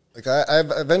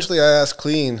eventually asked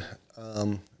Clean,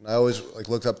 and I always like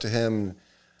looked up to him.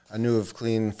 I knew of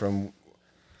Clean from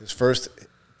his first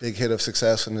big hit of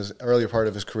success in his earlier part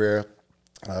of his career.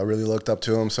 I really looked up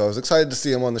to him, so I was excited to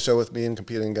see him on the show with me and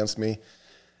competing against me.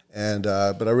 And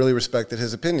but I really respected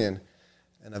his opinion.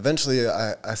 And eventually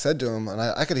I said to him, and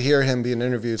I could hear him being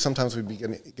interviewed. Sometimes we'd be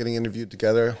getting interviewed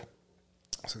together.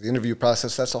 So the interview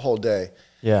process, that's a whole day.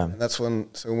 Yeah. And that's when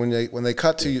they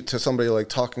cut to somebody like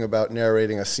talking about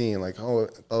narrating a scene, like, oh,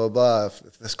 blah, blah, blah,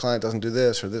 if this client doesn't do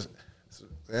this or this,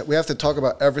 we have to talk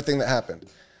about everything that happened,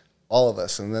 all of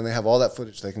us. And then they have all that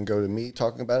footage. They can go to me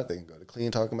talking about it. They can go to Clean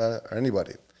talking about it, or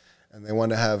anybody. And they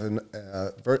want to have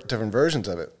different versions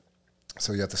of it.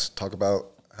 So you have to talk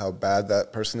about how bad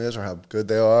that person is or how good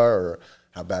they are or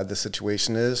how bad the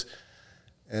situation is.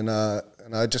 And I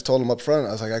just told them up front,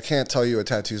 I was like, I can't tell you a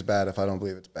tattoo's bad if I don't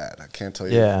believe it's bad. I can't tell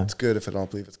you it's good if I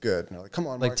don't believe it's good. And they're like, come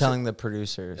on, Mark. Like telling the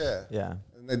producers. Yeah. Yeah.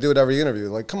 And they do it every interview.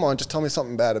 Like, come on, just tell me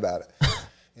something bad about it.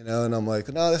 You know, and I'm like,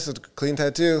 no, this is a clean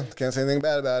tattoo. Can't say anything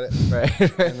bad about it. Right.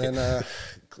 And then,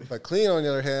 but Clean, on the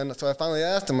other hand, so I finally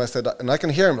asked him, I said, and I can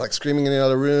hear him like screaming in the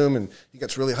other room, and he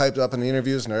gets really hyped up in the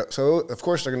interviews. And so, of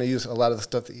course, they're going to use a lot of the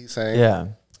stuff that he's saying. Yeah.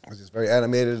 Which is very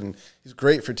animated, and he's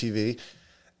great for TV.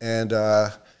 And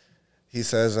he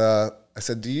says, I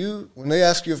said, when they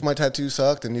ask you if my tattoo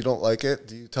sucked and you don't like it,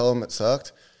 do you tell them it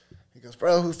sucked? He goes,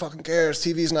 bro, who fucking cares?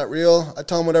 TV's not real. I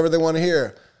tell them whatever they want to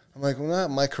hear. I'm like, well,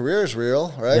 my career is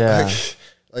real, right? Yeah.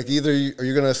 Like either are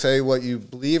you going to say what you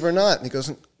believe or not? And he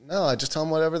goes, no, I just tell them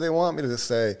whatever they want me to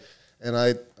say. And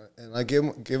I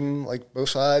give them like both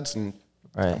sides. And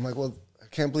I'm like, well, I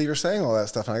can't believe you're saying all that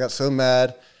stuff. And I got so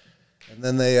mad. And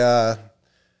then they're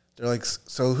like,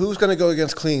 so who's going to go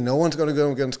against Clean? No one's going to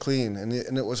go against Clean. And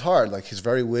it was hard. Like, he's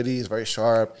very witty. He's very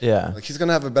sharp. Yeah. Like, he's going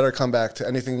to have a better comeback to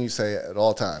anything you say at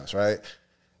all times, right?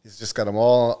 He's just got them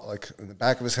all, like, in the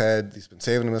back of his head. He's been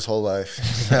saving them his whole life.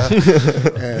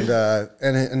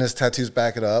 and his tattoos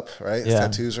back it up, right? His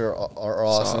tattoos are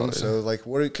awesome. Solid. So, like,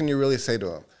 what can you really say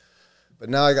to him? But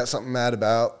now I got something mad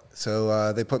about.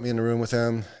 So they put me in the room with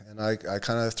him, and I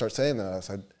kind of start saying that. I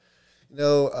said, you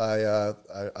know,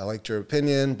 I liked your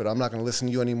opinion, but I'm not going to listen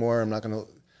to you anymore. I'm not going to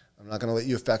let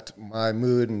you affect my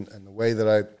mood and the way that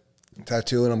I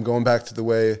tattoo. And I'm going back to the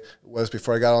way it was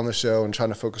before I got on the show and trying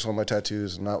to focus on my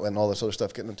tattoos and not letting all this other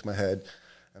stuff get into my head.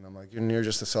 And I'm like, you're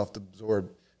just a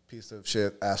self-absorbed piece of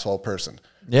shit, asshole person.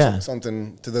 Yeah,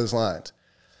 something to those lines.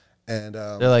 And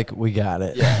they're like, we got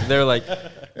it. Yeah, they're like,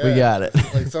 we got it.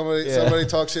 Like somebody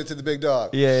talks shit to the big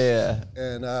dog. Yeah.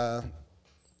 And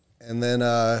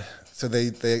then. So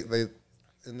they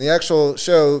in the actual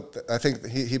show, I think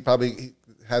he probably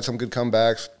had some good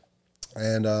comebacks,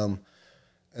 and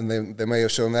they may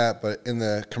have shown that. But in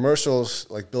the commercials,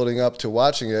 like building up to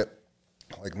watching it,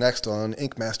 like next on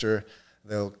Ink Master,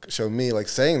 they'll show me like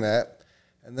saying that,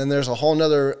 and then there's a whole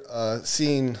nother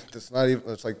scene that's not even.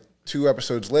 It's like 2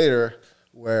 episodes later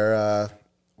where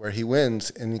he wins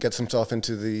and he gets himself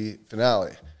into the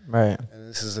finale. Right. And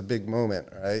this is a big moment,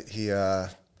 right?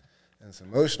 And it's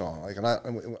emotional. Like, and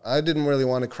I didn't really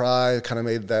want to cry. I kind of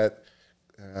made that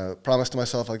promise to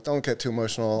myself, like, don't get too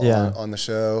emotional on the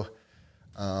show.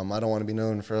 I don't want to be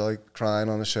known for like crying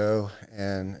on the show.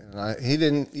 And he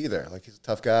didn't either. Like, he's a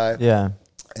tough guy. Yeah.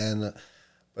 And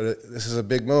but this is a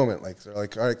big moment. Like, they're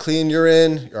like, all right, Clean, you're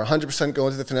in. You're 100%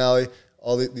 going to the finale.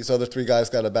 All these other 3 guys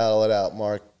got to battle it out,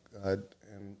 Mark and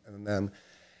them.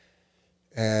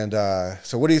 And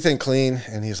so what do you think, Clean?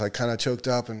 And he's like kind of choked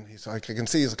up, and he's like, I can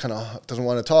see he's kind of doesn't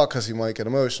want to talk because he might get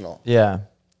emotional. Yeah.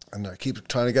 And I keep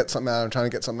trying to get something out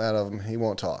of him. He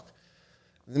won't talk.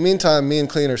 In the meantime, me and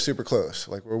Clean are super close.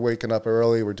 Like, we're waking up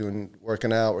early, we're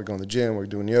working out, we're going to the gym, we're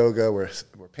doing yoga, we're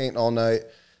painting all night.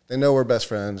 They know we're best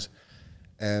friends,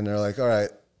 and they're like, all right,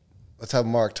 let's have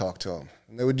Mark talk to him.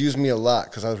 And they would use me a lot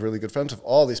because I was really good friends with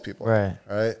all these people. Right.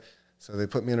 Right. So they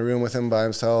put me in a room with him by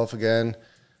himself again,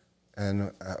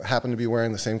 and I happened to be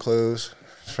wearing the same clothes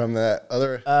from that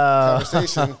other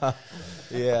conversation.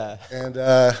 Yeah. And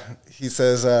he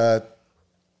says, they're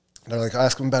like,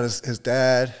 ask him about his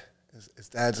dad. His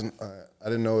dad's in, I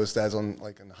didn't know his dad's in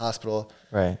the hospital.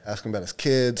 Right. Ask him about his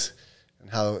kids and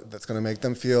how that's going to make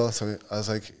them feel. So I was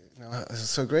like, this is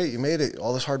so great. You made it.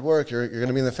 All this hard work. You're going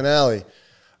to be in the finale.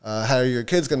 How are your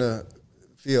kids going to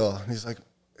feel? And he's like,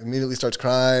 immediately starts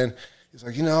crying. He's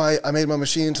like, I made my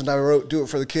machines and I do it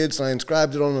for the kids and I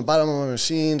inscribed it on the bottom of my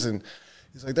machines. And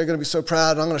he's like, they're going to be so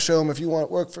proud. And I'm going to show them if you want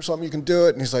to work for something, you can do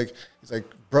it. And he's like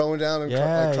broing down and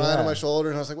crying on my shoulder.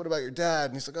 And I was like, what about your dad?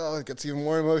 And he's like, oh, it gets even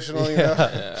more emotional,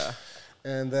 Yeah.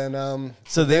 And then,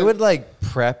 so they would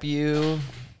prep you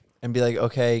and be like,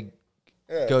 okay,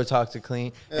 go talk to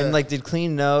Clean. Yeah. And did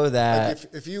Clean know that?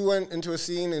 If you went into a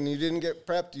scene and you didn't get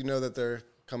prepped, you know that they're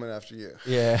coming after you.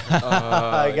 Yeah.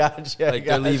 I got you.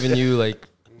 They're leaving you in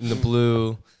the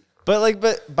blue.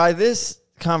 But by this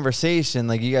conversation,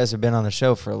 you guys have been on the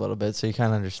show for a little bit, so you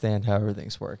kind of understand how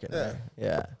everything's working. Yeah. Right?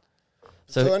 Yeah.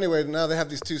 So anyway, now they have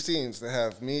these two scenes. They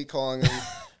have me calling him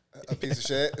a piece of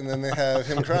shit, and then they have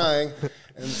him crying.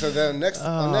 And so then next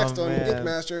on Ink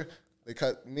Master, they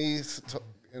cut me,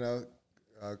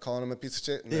 calling him a piece of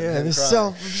shit. And then this crying.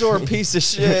 Self-absorbed piece of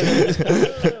shit.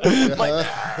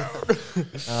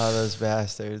 Oh, those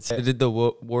bastards. They did the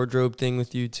wardrobe thing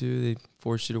with you too. They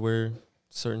forced you to wear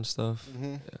certain stuff.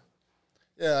 Mm-hmm.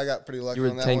 Yeah, I got pretty lucky. You were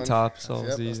on that tank one. tops.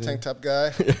 Yep, I was tank top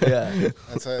guy. Yeah.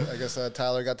 That's I guess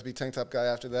Tyler got to be tank top guy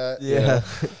after that. Yeah.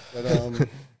 But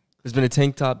there's been a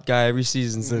tank top guy every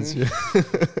season since. Yeah,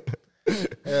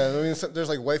 I mean,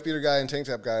 there's wife beater guy and tank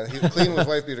top guy. Clean was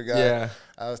wife beater guy. Yeah.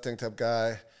 I was tank top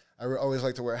guy. I always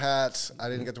liked to wear hats. I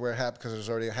didn't get to wear a hat because there's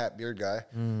already a hat beard guy.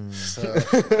 So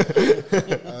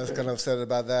I was kind of upset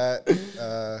about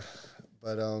that.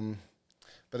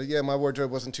 But yeah, my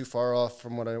wardrobe wasn't too far off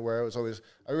from what I wear.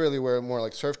 I really wear more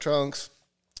surf trunks.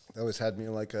 They always had me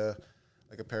in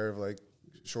a pair of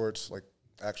shorts,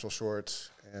 actual shorts,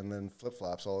 and then flip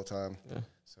flops all the time. Yeah.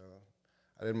 So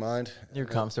I didn't mind. You're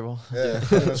comfortable. Yeah,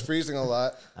 it was freezing a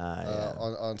lot yeah.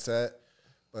 on set,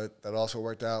 but that also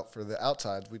worked out for the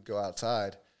outside. We'd go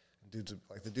outside. Dudes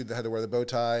the dude that had to wear the bow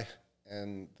tie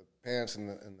and the pants and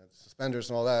the suspenders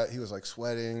and all that, he was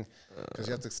sweating because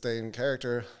you have to stay in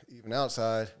character even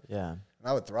outside. Yeah. And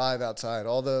I would thrive outside.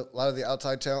 A lot of the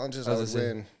outside challenges I would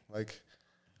win. I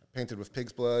painted with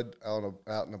pig's blood out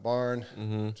in the barn,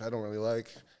 which I don't really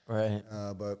like. Right.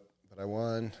 But I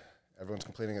won. Everyone's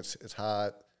complaining it's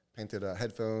hot. Painted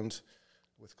headphones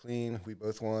with Clean. We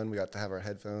both won. We got to have our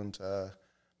headphones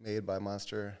made by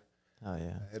Monster. Oh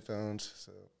yeah. Headphones.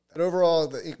 So, but overall,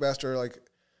 the Ink Master,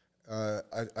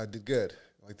 I did good.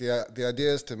 The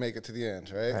idea is to make it to the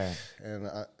end, right? Right. And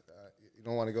you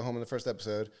don't want to go home in the first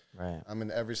episode. Right. I'm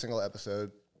in every single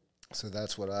episode, so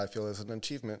that's what I feel is an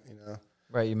achievement.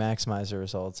 Right. You maximize the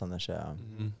results on the show.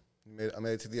 Mm-hmm. I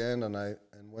made it to the end, and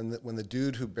when the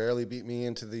dude who barely beat me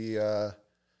into the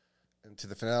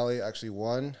finale actually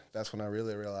won, that's when I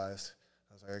really realized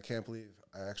I was like, I can't believe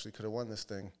I actually could have won this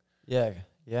thing. Yeah.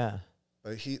 Yeah.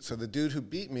 But so the dude who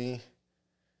beat me,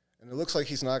 and it looks like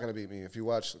he's not going to beat me. If you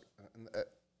watch,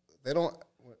 they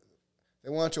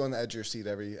want you on the edge of your seat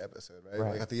every episode, right?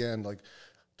 Right. At the end,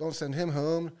 don't send him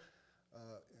home.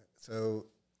 So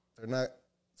they're not.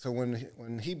 So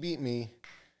when he beat me,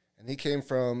 and he came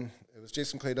from, it was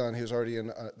Jason Claydon. He was already in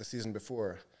the season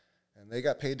before, and they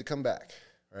got paid to come back,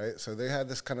 right? So they had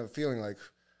this kind of feeling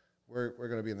we're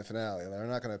going to be in the finale. They're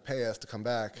not going to pay us to come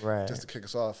back just to kick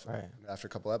us off after a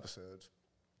couple episodes.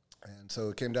 And so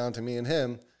it came down to me and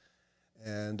him,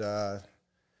 and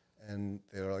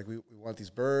they were like, we want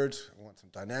these birds. We want some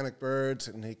dynamic birds.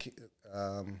 And they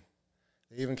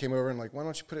even came over and why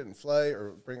don't you put it in flight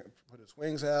or put its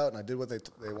wings out? And I did what they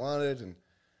wanted, and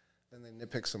then they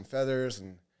nitpicked some feathers,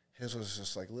 and his was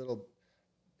just little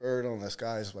bird on this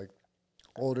guy's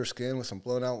older skin with some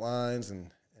blown out lines, and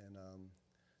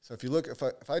so if you look,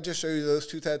 if I just show you those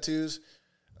two tattoos,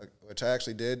 which I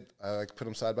actually did, I put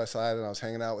them side by side, and I was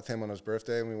hanging out with him on his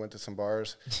birthday, and we went to some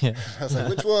bars. Yeah. I was like,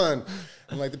 which one?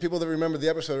 And the people that remember the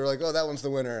episode are like, oh, that one's the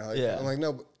winner. I'm like,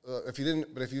 no, if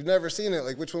you've never seen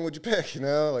it, which one would you pick?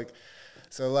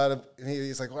 So a lot of, and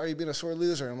he's like, why are you being a sore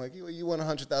loser? I'm like, you won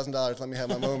 $100,000. Let me have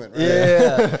my moment, right?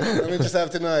 Yeah. Let me just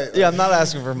have tonight. Yeah, I'm not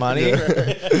asking for money.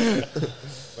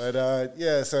 But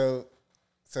yeah, so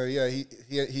yeah,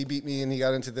 he beat me and he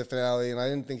got into the finale, and I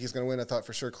didn't think he's going to win. I thought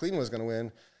for sure Clean was going to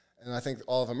win, and I think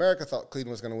all of America thought Clean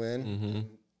was going to win.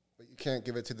 But you can't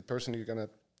give it to the person you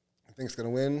think's going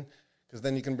to win, because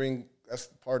then you can bring that's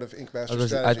part of Ink Master I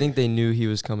strategy. think they knew he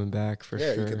was coming back for sure.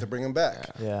 Yeah, you get to bring him back.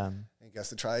 Yeah. And he gets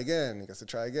to try again.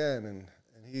 And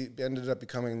he ended up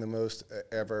becoming the most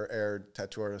ever aired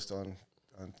tattoo artist on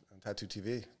Tattoo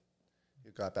TV.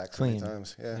 He got back so many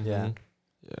times. Yeah. Yeah.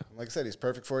 Yeah. And like I said, he's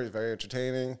perfect for it. He's very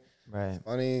entertaining. Right. He's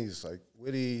funny. He's like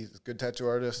witty. He's a good tattoo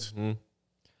artist. Mm-hmm.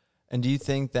 And do you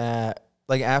think that,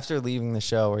 like, after leaving the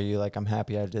show, were you like, I'm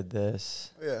happy I did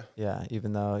this? Yeah. Yeah.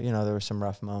 Even though, you know, there were some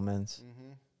rough moments.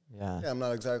 Mm-hmm. Yeah. Yeah, I'm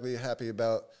not exactly happy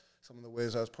about some of the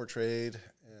ways I was portrayed.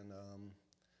 And,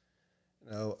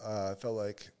 I felt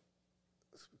like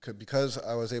because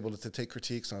I was able to take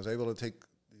critiques and I was able to take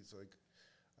these like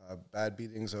bad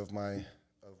beatings of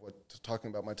talking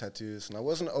about my tattoos, and I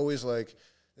wasn't always like,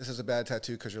 this is a bad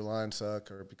tattoo because your lines suck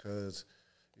or because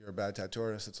you're a bad tattoo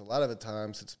artist. It's a lot of the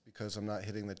times it's because I'm not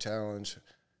hitting the challenge.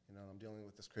 You know, I'm dealing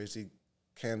with this crazy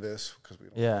canvas because we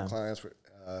don't have clients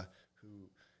who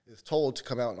is told to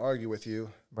come out and argue with you.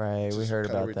 Right, we heard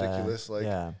about ridiculous. that. Like,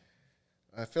 yeah.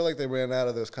 I feel like they ran out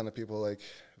of those kind of people. Like,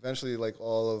 eventually, like,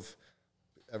 all of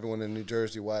everyone in New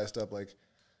Jersey wised up, like,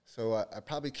 so I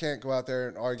probably can't go out there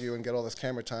and argue and get all this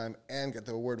camera time and get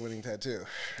the award-winning tattue.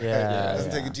 Yeah. It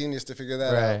doesn't take a genius to figure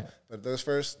that out. But those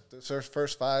first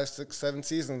 5, 6, 7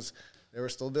 seasons, they were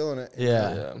still doing it.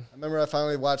 Yeah. I remember I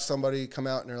finally watched somebody come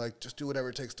out and they're like, just do whatever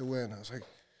it takes to win. I was like,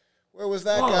 where was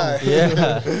that guy?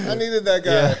 Yeah. I needed that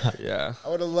guy. Yeah. I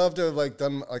would have loved to have like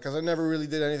done, like, because I never really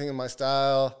did anything in my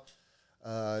style.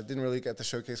 Didn't really get to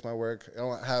showcase my work. I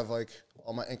don't have like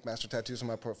all my Ink Master tattoos in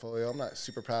my portfolio. I'm not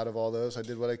super proud of all those. I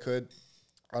did what I could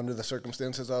under the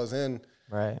circumstances I was in.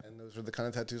 Right. And those were the kind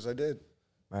of tattoos I did.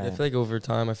 Right. Yeah, I feel like over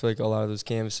time, I feel like a lot of those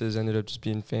canvases ended up just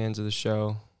being fans of the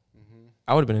show. Mm-hmm.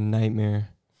 I would have been a nightmare.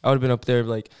 I would have been up there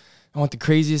like, I want the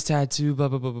craziest tattoo, blah,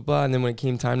 blah, blah, blah, blah. And then when it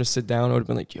came time to sit down, I would have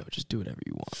been like, yo, just do whatever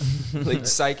you want. Like,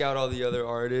 psych out all the other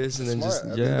artists. And then Smart. just,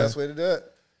 That'd be the best way to do it.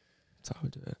 That's how I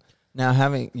would do it.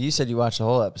 Now, you said you watched the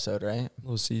whole episode, right? The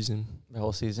whole season. The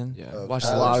whole season? Yeah. Watched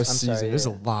a lot of seasons. There's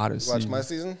a lot of seasons. Watch my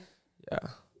season? Yeah.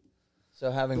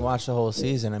 So having watched the whole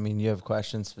season, I mean, you have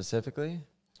questions specifically?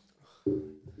 I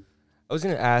was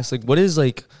going to ask, like, what is,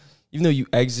 like, even though you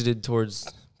exited towards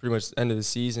pretty much the end of the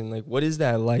season, like, what is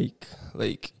that like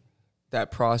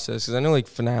that process? Because I know, like,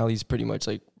 finale's pretty much,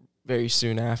 like, very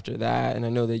soon after that, and I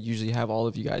know they usually have all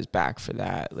of you guys back for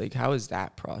that. Like, how is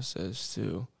that process,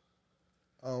 too?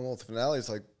 Well, the finale's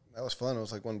like, that was fun. It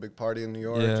was like one big party in New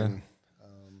York. Yeah. And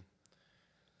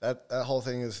that whole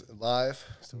thing is live,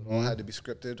 so it all had to be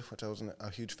scripted, which I wasn't a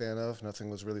huge fan of.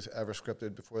 Nothing was really ever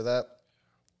scripted before that.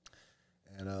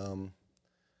 And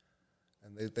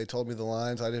they told me the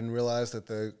lines. I didn't realize that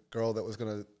the girl that was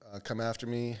going to come after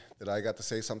me, that I got to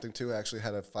say something to, actually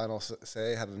had a final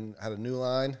say, had a new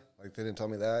line. Like, they didn't tell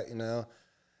me that, you know.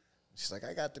 She's like,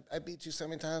 I beat you so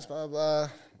many times, blah, blah.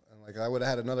 And, like, I would have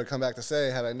had another comeback to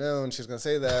say had I known she was going to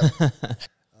say that.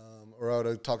 Or I would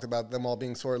have talked about them all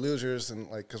being sore losers. And,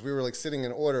 like, because we were, like, sitting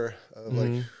in order of,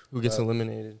 like. Who gets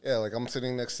eliminated. Yeah, like, I'm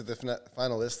sitting next to the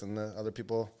finalists and the other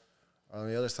people are on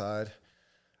the other side.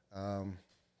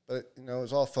 But, you know, it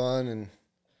was all fun.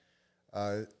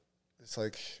 And it's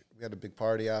like we had a big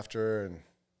party after, and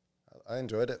I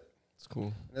enjoyed it. It's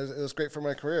cool. It was great for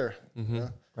my career. Mm-hmm. You know?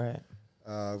 Right.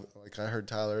 Like, I heard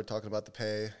Tyler talking about the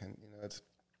pay, and, you know,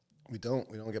 we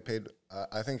don't get paid.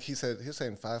 I think he was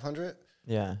saying 500.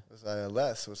 Yeah. It was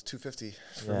less. It was 250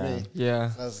 for Yeah. me.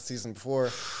 Yeah. That was the season before,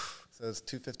 so it's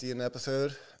 250 an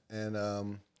episode.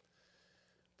 And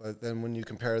but then when you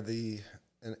compare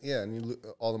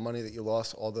all the money that you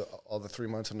lost, all the 3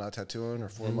 months of not tattooing or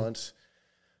 4 months,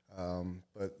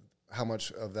 but how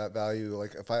much of that value?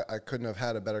 Like, if I couldn't have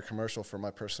had a better commercial for my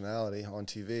personality on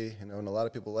TV, you know, and a lot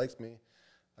of people liked me.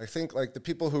 I think, like, the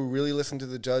people who really listen to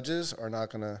the judges are not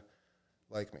gonna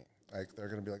like me. Like, they're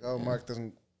gonna be like, "Oh, Mark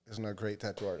isn't a great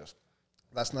tattoo artist."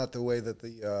 That's not the way that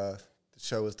the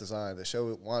show is designed. The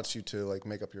show wants you to, like,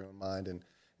 make up your own mind and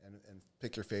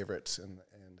pick your favorites. And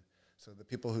so the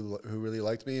people who really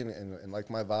liked me and liked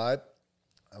my vibe,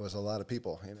 I was a lot of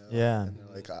people, you know. Yeah. And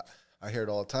they're like, I hear it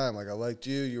all the time. Like, I liked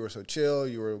you. You were so chill.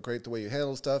 You were great the way you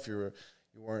handled stuff. You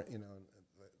weren't, you know.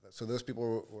 So those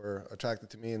people were attracted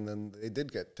to me, and then they did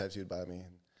get tattooed by me.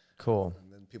 Cool. And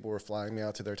then people were flying me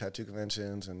out to their tattoo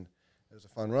conventions, and it was a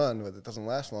fun run, but it doesn't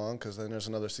last long because then there's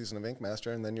another season of Ink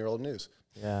Master, and then you're old news.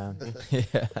 Yeah.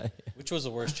 Yeah. Which was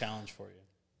the worst challenge for you?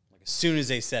 Like, as soon as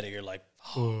they said it, you're like,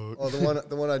 oh. Well,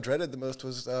 the one I dreaded the most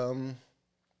was I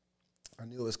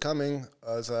knew it was coming.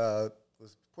 Was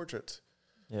portraits.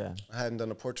 Yeah. I hadn't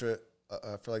done a portrait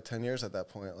for like 10 years at that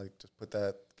point. Like, just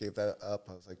gave that up.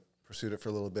 I was like, pursued it for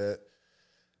a little bit.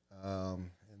 And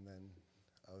then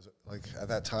I was like, at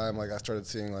that time, like, I started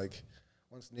seeing like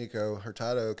once Nico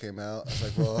Hurtado came out, I was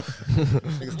like, well, I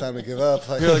think it's time to give up.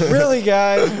 Like, you're like, really,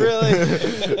 guys, really?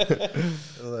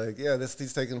 Like, yeah,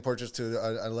 he's taking portraits to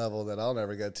a level that I'll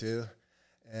never get to,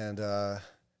 and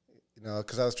you know,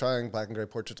 because I was trying black and gray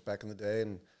portraits back in the day,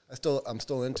 and I'm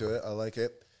still into it. I like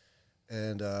it,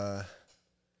 and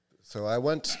so I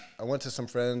went to some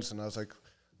friends, and I was like,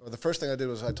 well, the first thing I did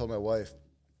was I told my wife,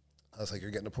 I was like,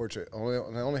 you're getting a portrait. I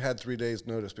only had 3 days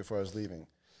notice before I was leaving.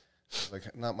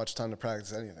 Like, not much time to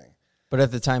practice anything. But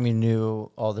at the time, you knew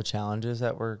all the challenges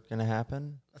that were going to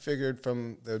happen? I figured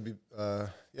there would be,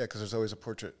 because there's always a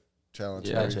portrait challenge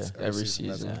every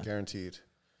season. That's guaranteed.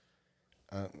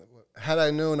 Had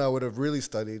I known, I would have really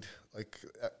studied. Like,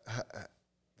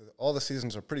 all the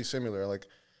seasons are pretty similar. Like,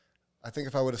 I think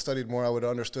if I would have studied more, I would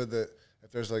have understood that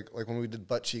if there's like when we did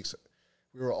butt cheeks,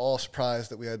 we were all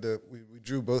surprised that we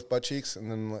drew both butt cheeks,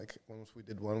 and then like once we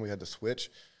did one, we had to switch.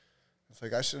 It's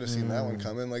like, I should have seen that one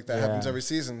coming. Like, that happens every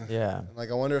season. Yeah. And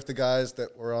like, I wonder if the guys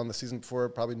that were on the season before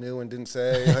probably knew and didn't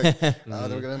say, like,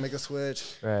 they were going to make a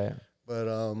switch. Right. But,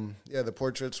 the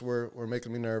portraits were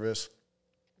making me nervous.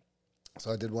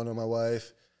 So I did one on my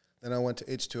wife. Then I went to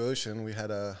H2 Ocean. We had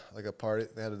a party.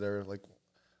 They had a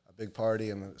big party,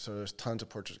 and so there's tons of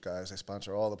portrait guys. They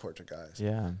sponsor all the portrait guys.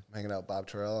 Yeah. I'm hanging out with Bob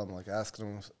Terrell. I'm like asking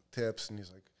him tips, and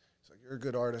he's like, you're a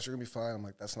good artist. You're going to be fine. I'm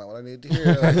like, that's not what I need to hear.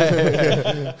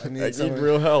 Like, I need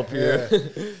real help here.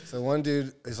 So one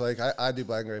dude is like, I do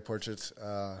black and gray portraits.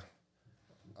 I'm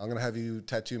going to have you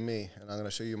tattoo me, and I'm going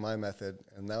to show you my method.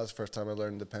 And that was the first time I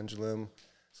learned the pendulum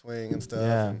swing and stuff.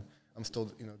 Yeah. And I'm still,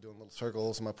 doing little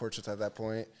circles in my portraits at that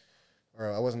point.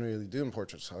 Or I wasn't really doing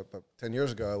portraits, but 10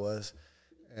 years ago I was.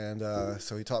 And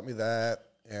so he taught me that.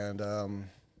 And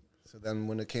so then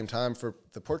when it came time for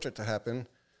the portrait to happen,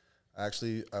 I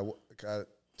got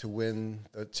to win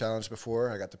the challenge before.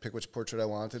 I got to pick which portrait I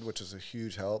wanted, which is a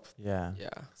huge help. Yeah. Yeah.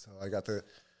 So I got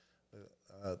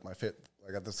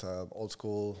I got this old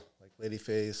school like lady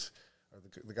face, or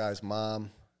the guy's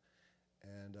mom,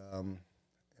 and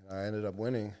I ended up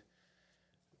winning.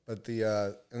 But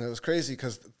and it was crazy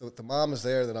because the mom is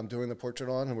there that I'm doing the portrait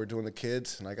on, and we're doing the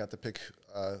kids, and I got to pick.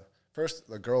 First,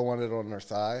 the girl wanted it on her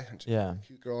thigh. And a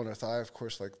cute girl on her thigh. Of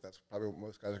course, like that's probably what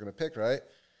most guys are going to pick, right?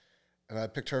 And I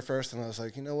picked her first, and I was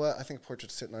like, you know what? I think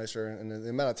portraits sit nicer. And the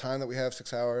amount of time that we have,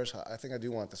 6 hours, I think I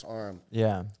do want this arm.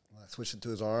 Yeah. I switched it to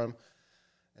his arm,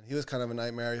 and he was kind of a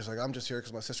nightmare. He was like, I'm just here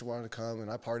because my sister wanted to come,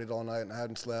 and I partied all night, and I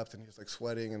hadn't slept. And he was like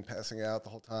sweating and passing out the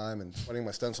whole time and sweating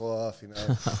my stencil off, And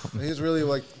he was really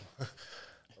like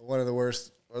one of the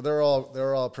worst. Or they're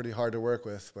all pretty hard to work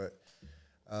with, but.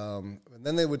 And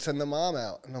then they would send the mom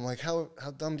out, and I'm like, how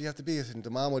dumb do you have to be? And the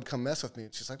mom would come mess with me,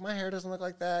 and she's like, my hair doesn't look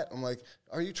like that. I'm like,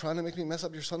 are you trying to make me mess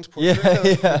up your son's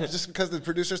portrait? Yeah. Just because the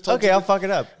producers told you? Okay, I'll fuck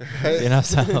it up.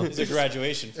 So. It's a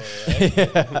graduation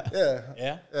photo, right?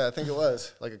 Yeah, I think it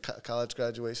was like a college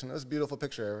graduation. It was a beautiful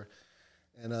picture ever.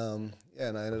 And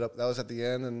and I ended up, that was at the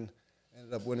end, and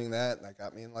ended up winning that, and that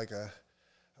got me in like I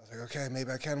was like, okay,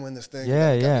 maybe I can win this thing.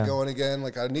 Got me going again.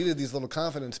 Like, I needed these little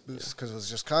confidence boosts because it was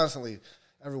just constantly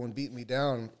everyone beat me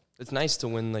down. It's nice to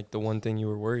win like the one thing you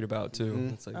were worried about too. Mm-hmm.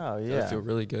 It's like, I feel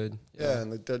really good. Yeah,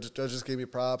 and the judges gave me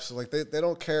props. So, like, they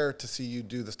don't care to see you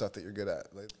do the stuff that you're good at.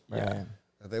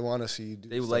 They want to see you do.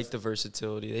 They like the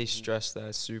versatility. They stress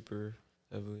that super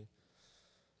heavily.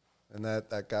 And that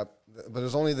got, but it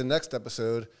was only the next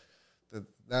episode that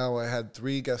now I had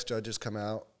 3 guest judges come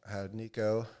out. I had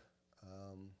Nico,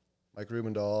 Mike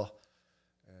Rubendahl,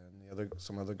 and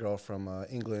some other girl from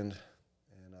England.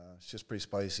 It's just pretty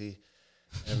spicy.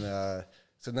 And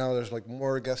so now there's like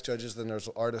more guest judges than there's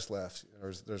artists left.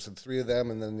 There's 3 of them,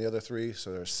 and then the other 3,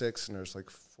 so there's 6, and there's like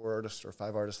 4 artists or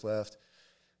 5 artists left.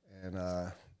 And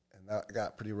that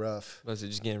got pretty rough. Was it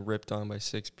just getting ripped on by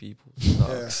 6 people? Yeah.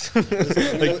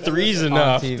 Like 3's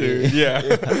enough, dude. Yeah.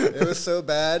 It was so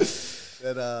bad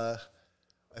that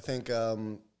I think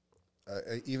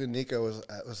even Nico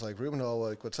was like, Rubendahl,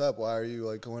 like, what's up? Why are you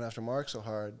like going after Mark so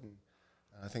hard? And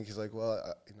I think he's like,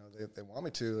 well, they want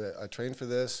me to. I trained for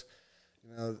this,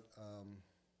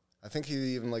 I think he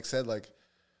even like said like,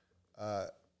 I'm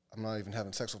not even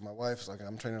having sex with my wife. It's like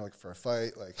I'm training like for a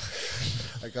fight. Like,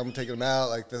 like I'm taking him out.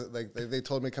 Like, they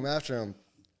told me to come after him.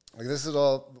 Like, this is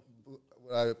all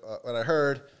what I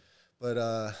heard, but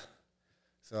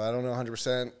so I don't know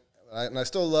 100%. And I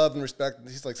still love and respect.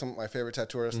 He's like some of my favorite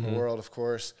tattooists in the world, of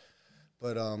course.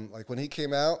 But like when he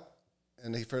came out,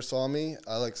 and he first saw me,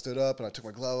 I like stood up and I took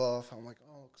my glove off. I'm like,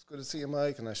 oh, it's good to see you,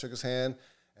 Mike. And I shook his hand.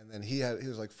 And then he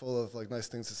was like full of like nice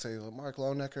things to say. Like, Mark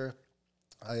Longenecker,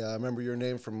 I remember your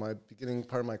name from my beginning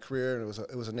part of my career, and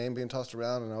it was a name being tossed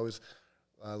around, and I always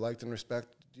liked and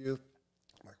respected you.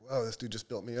 I'm like, whoa, this dude just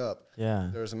built me up. Yeah.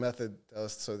 There was a method that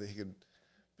was so that he could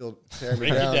tear me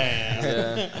down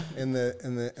in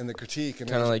the critique, and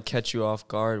kind of like catch you off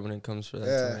guard when it comes for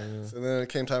that time. Yeah. So then it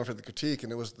came time for the critique,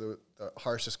 and it was the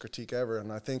harshest critique ever.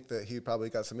 And I think that he probably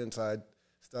got some inside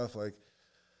stuff, like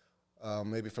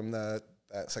maybe from that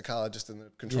psychologist in the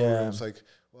control room. It's like,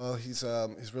 well, he's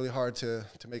really hard to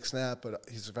make snap, but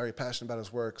he's very passionate about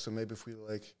his work. So maybe if we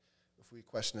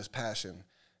question his passion,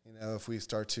 if we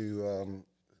start to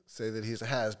say that he's a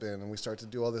has-been, and we start to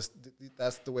do all this,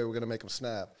 that's the way we're going to make him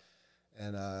snap.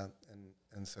 And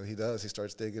so he does. He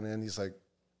starts digging in. He's like,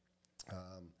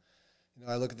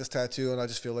 I look at this tattoo, and I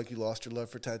just feel like you lost your love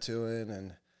for tattooing,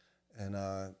 and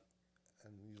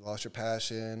you lost your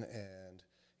passion, and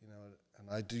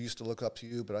I used to look up to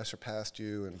you, but I surpassed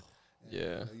you, and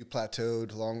you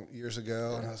plateaued years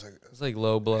ago, and I was like, it's like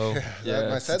low blow.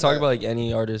 I said talk about like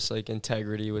any artist, like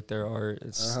integrity with their art.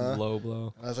 It's low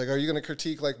blow. And I was like, are you going to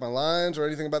critique like my lines or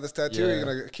anything about this tattoo? Or are you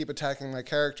going to keep attacking my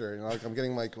character? Like I'm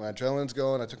getting my adrenaline's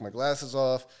going. I took my glasses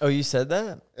off. Oh, you said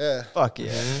that? Yeah. Fuck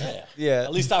yeah. Yeah.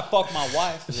 At least I fucked my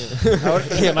wife.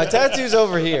 My tattoo's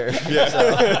over here.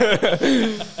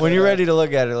 So, when you're ready to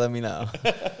look at it, let me know.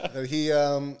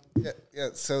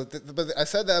 So, but I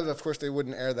said that, but of course they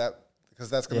wouldn't air that, because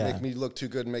that's going to make me look too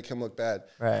good and make him look bad.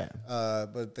 Right.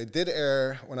 But they did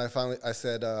air when I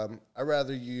said, I'd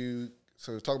rather you,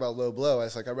 so talk about low blow. I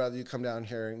was like, I'd rather you come down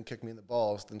here and kick me in the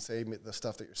balls than say the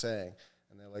stuff that you're saying.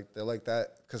 And they're like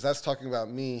that, because that's talking about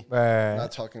me,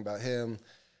 not talking about him.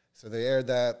 So they aired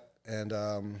that, and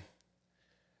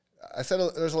I said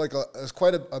there's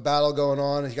quite a battle going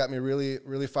on, and he got me really,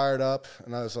 really fired up,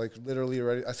 and I was like literally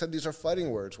ready. I said, these are fighting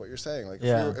words, what you're saying. Like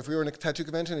if we were in a tattoo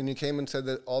convention and you came and said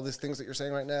that all these things that you're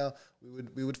saying right now,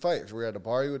 we would fight. If we were at a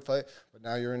bar, you would fight. But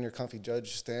now you're in your comfy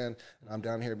judge stand, and I'm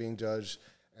down here being judged,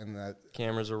 and that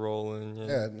cameras are rolling.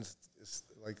 Yeah, and it's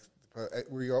like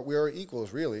we are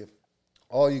equals, really.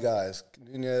 All you guys,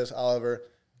 Nunez, Oliver,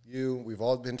 we've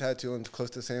all been tattooing close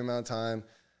to the same amount of time.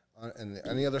 And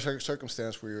any other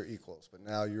circumstance where you're equals, but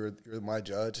now you're my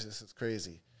judge. This is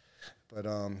crazy, but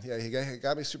he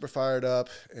got me super fired up,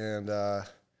 and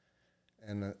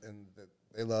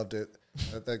they loved it.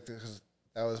 That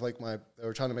was like they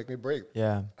were trying to make me break.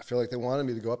 Yeah, I feel like they wanted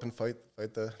me to go up and fight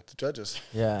the judges.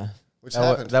 Yeah. Which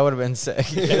happened. That would have been sick.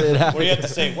 What do you have to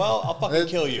say? Well, I'll fucking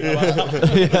kill you.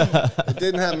 It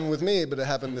didn't happen with me, but it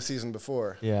happened the season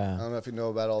before. Yeah. I don't know if you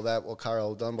know about all that. Well,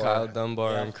 Kyle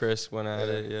Dunbar and Chris went at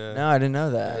it. Yeah. No, I didn't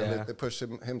know that. Yeah. They pushed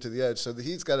him to the edge. So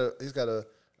he's got a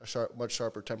much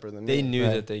sharper temper than me. They knew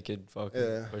that they could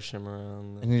fucking push him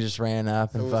around. And he just ran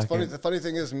up and fucking. The funny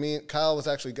thing is, Kyle was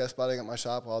actually guest spotting at my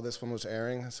shop while this one was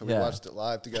airing, so we watched it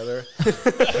live together.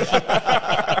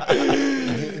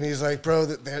 and he's like, bro,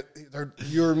 they're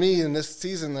you or me in this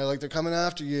season. They're coming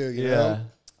after you. You know?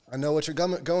 I know what you're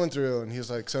going through. And he was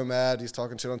like so mad. He's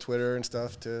talking shit on Twitter and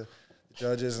stuff to the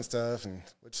judges and stuff, and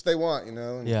which they want, And,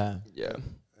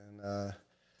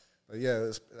 but yeah,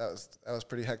 that was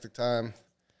pretty hectic time.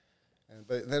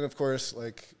 But then, of course,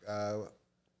 then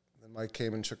Mike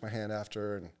came and shook my hand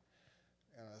after, and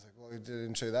I was like, well, he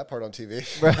didn't show you that part on TV.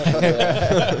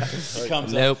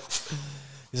 Nope.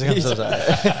 He's like, I'm so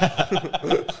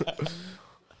sorry.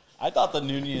 I thought the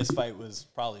Nunez fight was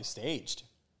probably staged.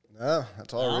 No,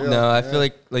 that's all real. No, I feel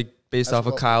like based off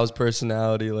of Kyle's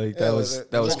personality, that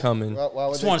was coming. Why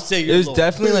would just want to say it was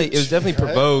definitely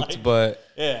provoked, but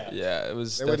it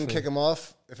was. They wouldn't kick him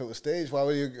off if it was staged. Why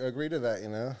would you agree to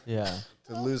that? Yeah.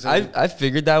 To lose. I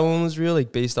figured that one was real,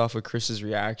 based off of Chris's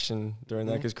reaction during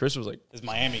that, because Chris was like, his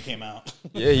Miami came out.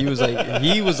 Yeah, he was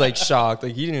like shocked.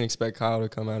 Like he didn't expect Kyle to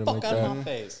come at him like that. My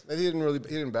face. But he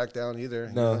didn't back down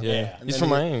either. No, he's from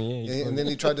Miami. Yeah, and then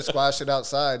he tried to squash it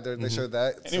outside. They showed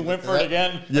that. And he went for it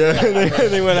again. Yeah,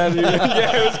 they went at it.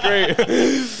 Yeah, it was great.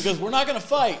 Because we're not going to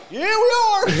fight. Yeah, we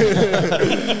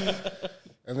are.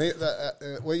 And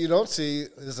what you don't see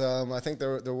is, I think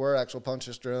there were actual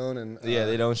punches thrown, and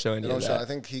they don't show any of that. I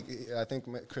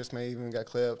think Chris may even got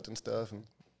clipped and stuff. And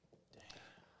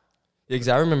yeah, because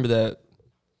I remember that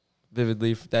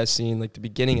vividly. That scene, like the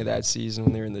beginning of that season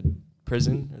when they were in the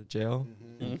prison or jail,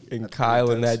 and That's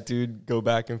Kyle and that dude go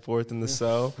back and forth in the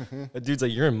cell. That dude's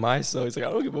like, "You're in my cell." He's like,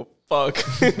 "I don't give a fuck."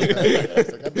 I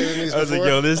was like,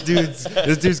 "Yo, this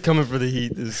dude's coming for the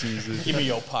heat this season." Give me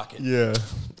your pocket. Yeah.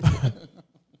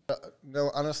 No,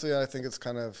 honestly, I think it's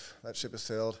kind of that ship has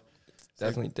sailed. It's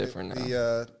definitely different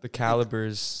now. The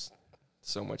caliber's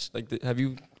so much. Have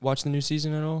you watched the new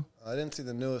season at all? I didn't see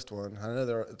the newest one. I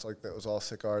know it's like that was all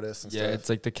sick artists and stuff. Yeah, it's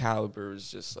like the caliber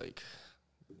is just like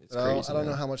it's crazy. I don't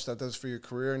know how much that does for your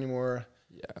career anymore.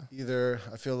 Yeah. Either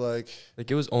I feel like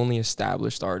it was only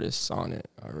established artists on it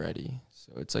already.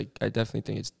 So it's like I definitely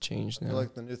think it's changed now. I feel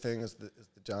like the new thing is the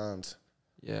Johns.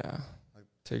 Yeah. Like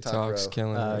TikTok's row.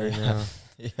 killing it right now.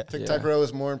 Yeah. TikTok row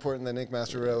is more important than Ink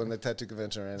Master row in the tattoo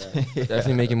convention right now.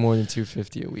 Definitely making more than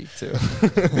 $250 a week too.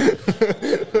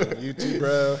 YouTube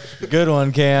bro. Good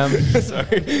one, Cam.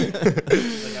 Sorry.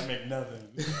 Like I make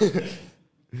nothing.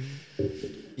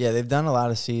 Yeah, they've done a lot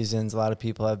of seasons. A lot of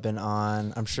people have been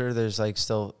on. I'm sure there's like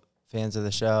still fans of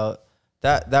the show.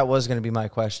 That was going to be my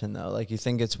question though. Like, you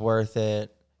think it's worth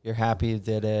it? You're happy you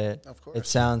did it. Of course. It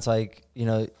sounds like, you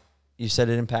know, you said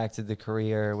it impacted the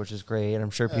career, which is great. And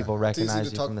I'm sure people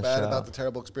recognize you from the show. It's easy to talk bad about the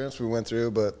terrible experience we went through,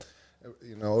 but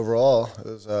you know, overall, it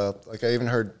was like I even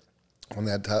heard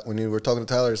when you were talking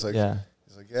to Tyler, he's like, yeah,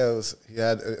 it was. He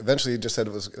had eventually he just said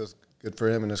it was good for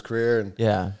him in his career, and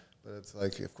yeah. But it's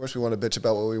like, of course, we want to bitch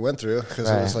about what we went through because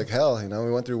it was like hell. You know,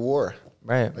 we went through war.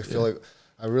 Right. I feel like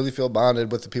I really feel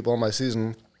bonded with the people on my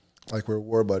season, like we're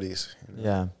war buddies. You know?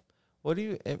 Yeah. What do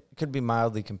you? It could be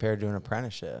mildly compared to an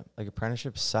apprenticeship. Like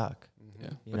apprenticeships suck. Yeah.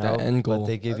 You but know, that end goal. but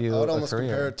they give you I would a almost career.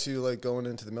 compare it to like going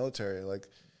into the military, like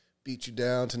beat you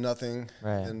down to nothing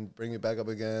and bring you back up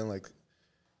again. Like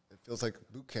it feels like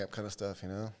boot camp kind of stuff, you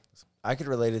know. I could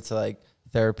relate it to like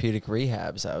therapeutic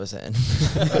rehabs I was in.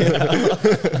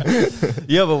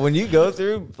 Yeah, but when you go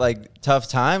through like tough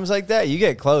times like that, you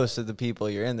get close to the people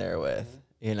you're in there with,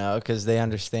 you know, because they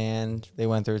understand. They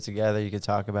went through it together. You could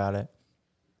talk about it.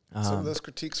 Some of those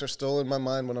critiques are still in my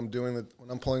mind when I'm doing when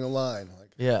I'm pulling a line. Like,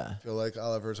 I feel like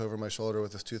Oliver's over my shoulder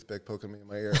with his toothpick poking me in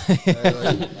my ear.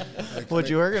 Like, what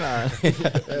you working on?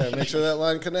 Make sure that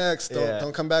line connects.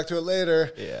 Don't come back to it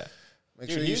later. Yeah.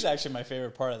 Dude, he was actually my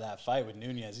favorite part of that fight with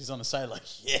Nunez. He's on the side like,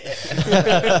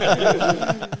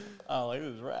 oh, like,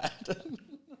 this is rad.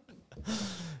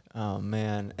 Oh,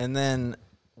 man. And then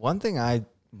one thing I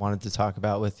wanted to talk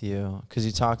about with you, because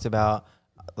you talked about,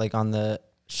 like, on the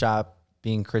shop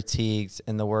being critiqued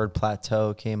and the word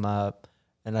plateau came up,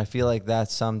 and I feel like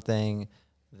that's something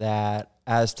that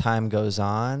as time goes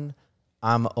on,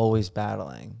 I'm always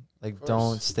battling. Like,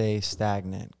 don't stay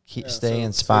stagnant. Stay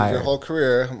inspired. So your whole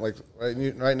career, like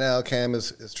right now, Cam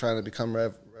is trying to become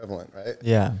relevant, right?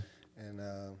 Yeah. And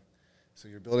so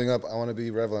you're building up. I want to be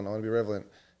relevant. I want to be relevant.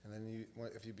 And then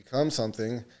if you become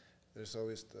something, there's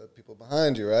always the people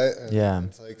behind you, right? And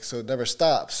it's like, so it never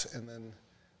stops. And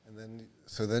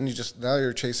then you just, now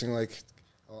you're chasing like,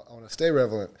 I want to stay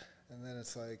relevant. And then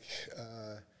it's like,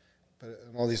 but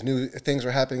all these new things are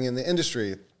happening in the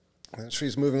industry. The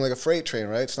industry's moving like a freight train,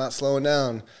 right? It's not slowing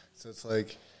down. So it's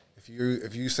like, if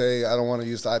you say, I don't want to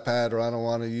use the iPad, or I don't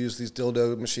want to use these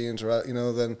dildo machines, or, you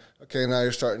know, then, okay, now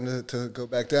you're starting to go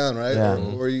back down, right? Yeah.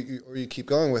 Or you keep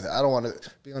going with it. I don't want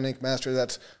to be on Ink Master,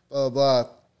 that's blah, blah,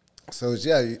 blah. So it's,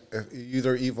 you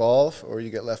either evolve or you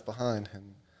get left behind.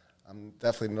 And I'm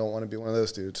definitely don't want to be one of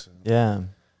those dudes. Yeah.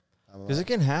 Because it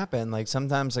can happen. Like,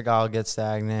 sometimes, like, I'll get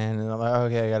stagnant, and I'm like,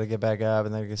 okay, I got to get back up,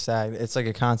 and then I get stagnant. It's like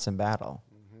a constant battle.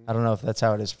 I don't know if that's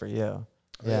how it is for you.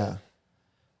 Yeah.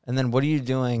 And then what are you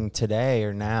doing today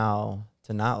or now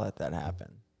to not let that happen?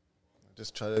 I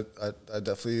just try to, I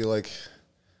definitely, like,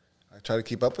 I try to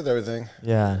keep up with everything.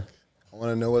 Yeah. I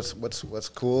want to know what's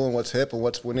cool and what's hip and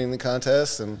what's winning the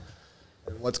contest and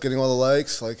what's getting all the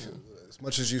likes. Like, as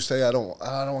much as you say, I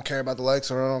don't care about the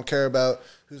likes, or I don't care about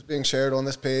who's being shared on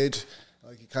this page.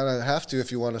 Like, you kind of have to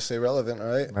if you want to stay relevant,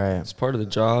 right? Right. It's part of the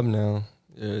job now.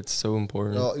 Yeah, it's so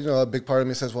important. Well, you know, a big part of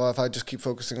me says, well, if I just keep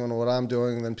focusing on what I'm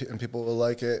doing, then and people will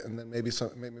like it, and then maybe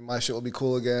my shit will be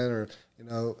cool again, or, you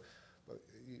know, but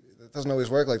it doesn't always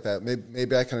work like that.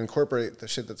 Maybe I can incorporate the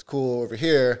shit that's cool over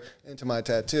here into my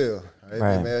tattoo,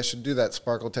 right? Maybe I should do that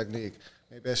sparkle technique.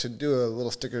 Maybe I should do a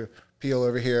little sticker peel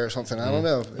over here or something. I don't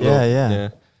know. Yeah.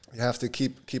 You have to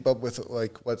keep up with,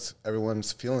 like, what's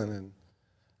everyone's feeling. And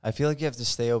I feel like you have to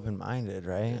stay open-minded,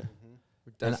 right? Yeah.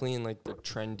 We're definitely in like the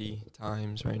trendy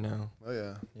times right now. Oh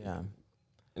yeah. Yeah. And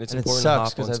it's and it important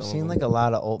sucks because because I've seen like a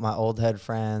lot of my old head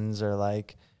friends, or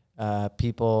like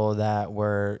people that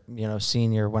were, you know,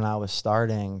 senior when I was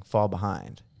starting, fall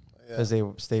behind because they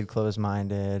stayed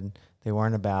closed-minded. They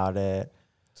weren't about it.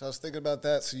 So I was thinking about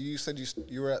that. So you said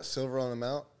you were at Silver on the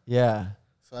Mount? Yeah.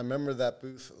 So I remember that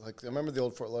booth. Like, I remember the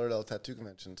old Fort Lauderdale tattoo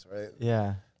conventions, right?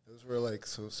 Yeah. Those were like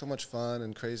so much fun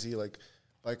and crazy, like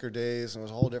biker days, and it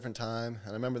was a whole different time.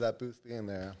 And I remember that booth being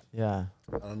there. Yeah.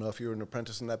 I don't know if you were an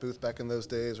apprentice in that booth back in those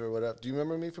days or whatever. Do you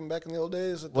remember me from back in the old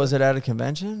days? Was it at a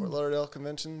convention? Fort Lauderdale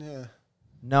convention, yeah.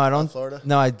 No, I don't. Florida?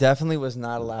 No, I definitely was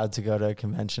not allowed to go to a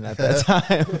convention at that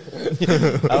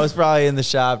time. I was probably in the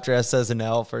shop dressed as an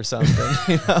elf or something,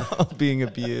 you know, being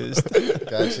abused.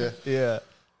 Gotcha. Yeah.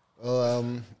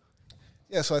 Well,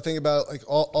 yeah, so I think about like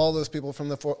all those people from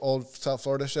the old South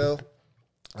Florida show.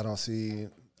 I don't see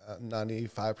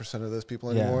 95% of those people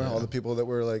anymore. All the people that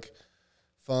were like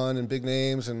fun and big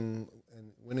names and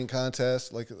winning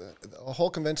contests, like the whole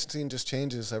convention scene just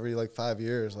changes every like 5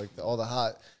 years. Like all the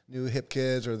hot new hip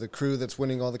kids or the crew that's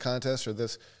winning all the contests or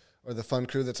the fun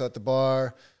crew that's at the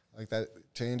bar, like that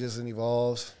changes and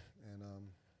evolves. And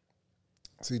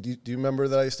so do you remember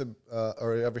that I used to,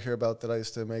 or ever hear about that I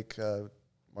used to make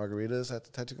margaritas at the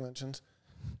tattoo conventions?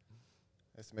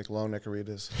 I used to make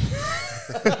Longeneckeritas.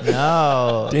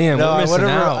 No. Damn, no, we're missing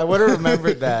out. I would have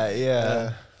remembered that,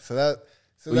 yeah. So that...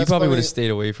 So you probably would have stayed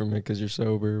away from it because you're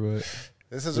sober, but...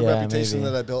 This is a reputation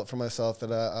that I built for myself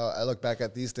that I look back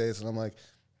at these days and I'm like,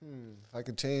 if I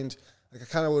could change... Like I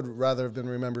kind of would rather have been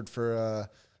remembered for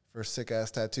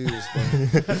sick-ass tattoos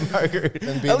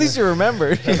than at least you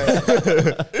remembered.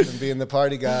 than being the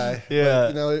party guy. Yeah. But,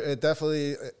 you know, it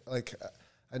definitely... Like,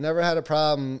 I never had a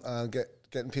problem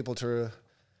getting people to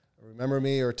remember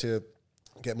me or to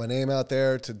get my name out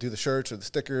there, to do the shirts or the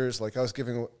stickers. Like I was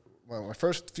giving... My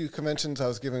first few conventions, I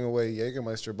was giving away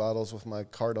Jägermeister bottles with my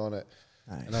card on it.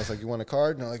 Nice. And I was like, you want a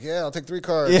card? And they're like, yeah, I'll take 3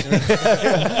 cards.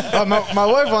 Yeah. You know? my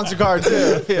wife wants a card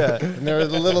too. Yeah. And they're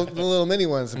the little mini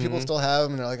ones. And people still have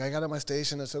them. And they're like, I got it at my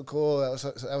station. That's so cool.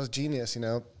 That was genius, you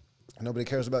know. Nobody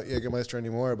cares about Jägermeister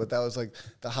anymore. But that was like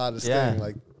the hottest thing,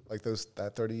 like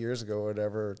that 30 years ago or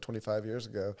whatever, 25 years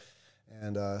ago.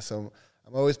 And so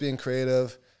I'm always being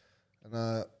creative. And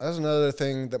that was another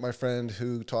thing that my friend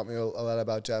who taught me a lot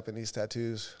about Japanese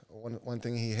tattoos, one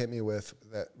thing he hit me with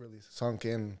that really sunk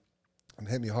in and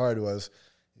hit me hard was,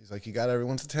 he's like, you got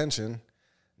everyone's attention,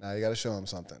 now you got to show them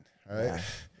something, all right?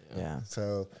 Yeah.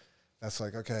 So that's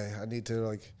like, okay, I need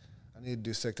to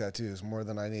do sick tattoos more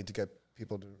than I need to get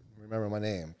people to remember my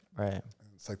name. Right.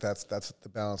 It's like that's the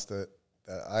balance that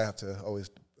I have to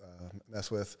always mess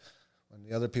with. And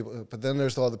the other people, but then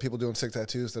there's all the people doing sick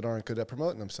tattoos that aren't good at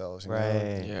promoting themselves. You know?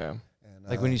 Yeah. And,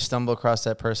 like when you stumble across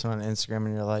that person on Instagram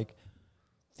and you're like,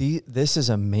 this is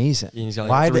amazing. Yeah, he's got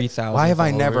like 3,000 why have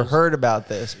I never followers? heard about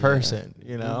this person?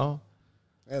 You know?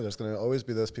 Yeah, there's going to always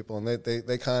be those people, and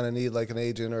they kind of need like an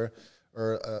agent or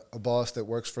a boss that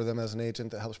works for them as an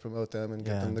agent that helps promote them and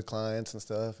get them the clients and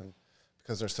stuff. And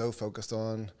because they're so focused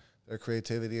on their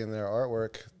creativity and their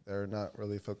artwork, they're not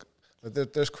really focused.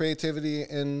 But there's creativity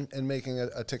in making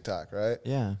a TikTok, right?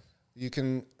 Yeah. You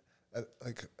can,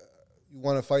 you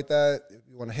want to fight that.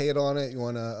 You want to hate on it. You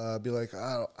want to be like,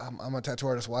 oh, I'm a tattoo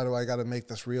artist. Why do I got to make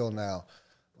this real now?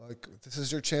 Like, this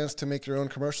is your chance to make your own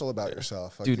commercial about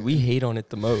yourself. Like, dude, we hate on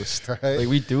it the most. Right? Like,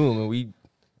 we do them,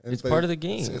 and it's part of the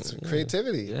game. It's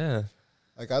creativity. Yeah.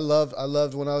 Like, I loved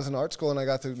when I was in art school and I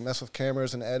got to mess with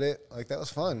cameras and edit. Like, that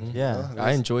was fun. Yeah. You know?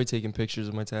 I enjoy taking pictures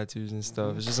of my tattoos and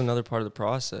stuff. It's just another part of the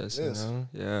process, you know?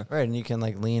 Yeah. Right, and you can,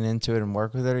 like, lean into it and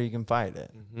work with it, or you can fight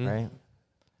it, right?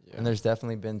 Yeah. And there's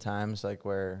definitely been times, like,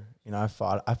 where, you know, I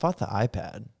fought the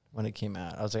iPad when it came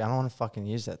out. I was like, I don't want to fucking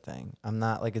use that thing. I'm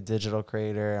not, like, a digital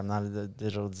creator. I'm not a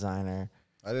digital designer.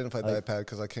 I didn't fight the iPad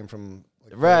because I came from,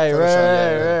 like,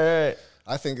 right.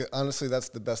 I think, honestly, that's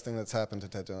the best thing that's happened to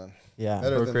tattooing. Yeah.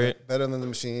 Better than the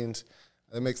machines.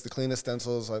 It makes the cleanest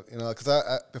stencils. You know, because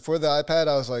I before the iPad,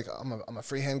 I was like, I'm a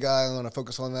freehand guy. I'm going to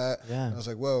focus on that. Yeah. And I was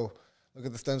like, whoa, look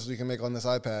at the stencils you can make on this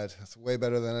iPad. It's way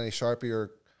better than any Sharpie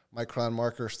or Micron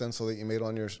marker stencil that you made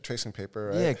on your tracing paper,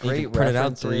 right? Yeah, great. You can print it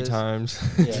out 3 times.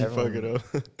 Yeah, fuck it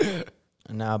up.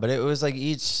 No, but it was like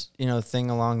each, you know, thing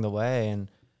along the way. And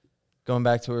going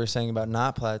back to what we were saying about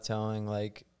not plateauing,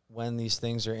 like, when these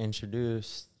things are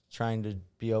introduced, trying to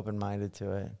be open-minded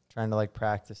to it, trying to, like,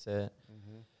 practice it.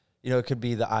 You know, it could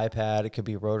be the iPad, it could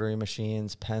be rotary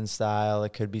machines, pen style,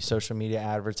 it could be social media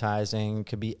advertising, it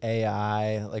could be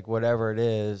AI, like, whatever it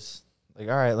is. Like,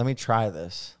 all right, let me try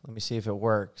this. Let me see if it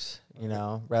works, you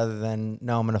know, rather than,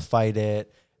 no, I'm going to fight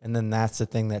it, and then that's the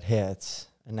thing that hits,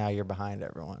 and now you're behind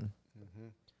everyone.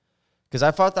 Because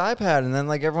I fought the iPad, and then,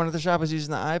 like, everyone at the shop was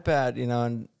using the iPad, you know,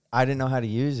 and I didn't know how to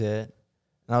use it.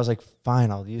 And I was like,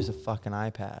 fine, I'll use a fucking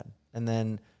iPad. And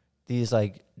then these,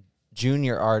 like,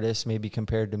 junior artists, maybe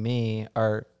compared to me,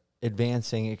 are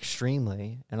advancing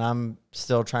extremely. And I'm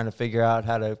still trying to figure out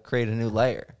how to create a new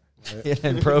layer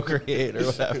and Procreate or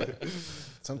whatever.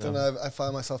 Something I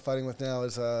find myself fighting with now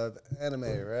is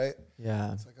anime, right?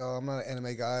 Yeah. It's like, oh, I'm not an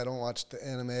anime guy. I don't watch the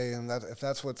anime. And if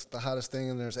that's what's the hottest thing,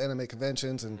 and there's anime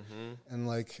conventions and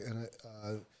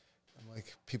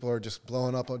people are just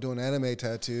blowing up on doing anime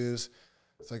tattoos.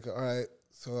 It's like, all right,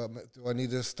 so do I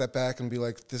need to step back and be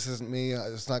like, this isn't me?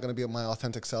 It's not going to be my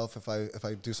authentic self if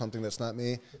I do something that's not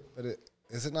me. But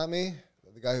is it not me?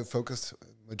 The guy who focused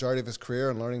majority of his career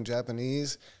on learning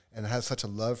Japanese and has such a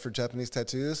love for Japanese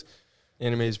tattoos.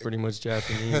 Anime is pretty much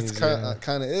Japanese. It's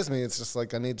kind of is me. It's just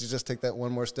like I need to just take that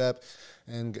one more step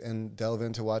and delve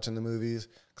into watching the movies,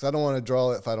 because I don't want to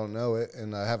draw it if I don't know it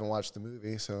and I haven't watched the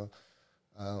movie. So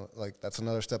like that's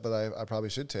another step that I probably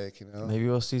should take. You know, maybe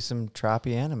we'll see some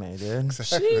troppy anime, dude.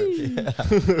 Exactly.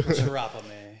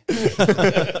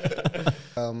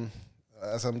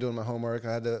 As I'm doing my homework,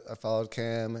 I followed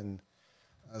Cam, and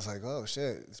I was like, oh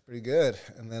shit, it's pretty good.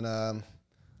 And then I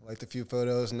liked a few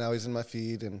photos, and now he's in my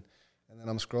feed, and then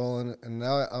I'm scrolling, and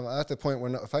now I'm at the point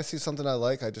where if I see something I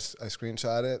like, I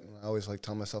screenshot it, and I always like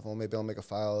tell myself, well, maybe I'll make a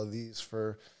file of these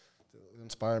to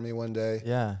inspire me one day.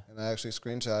 Yeah. And I actually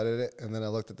screenshotted it, and then I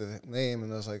looked at the name,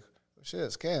 and I was like, oh shit,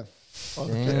 it's Cam.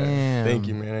 Damn. Thank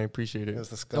you, man. I appreciate it. It was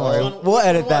the skull. We'll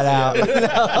edit that out.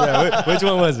 Yeah, which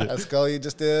one was it? That skull you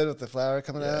just did with the flower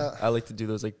coming out. I like to do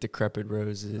those like decrepit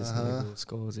roses, and like little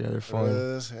skulls. Yeah, they're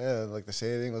fun. Yeah, like the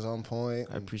shading was on point.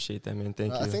 I appreciate that, man.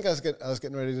 Thank you. I think I was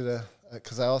getting ready to,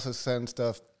 because I also send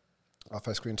stuff. If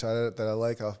I screenshot it that I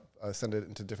like, I send it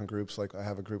into different groups. Like I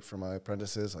have a group for my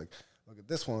apprentices. Like, look at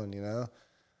this one, you know.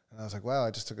 And I was like, wow,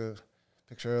 I just took a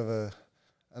picture of a.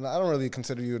 And I don't really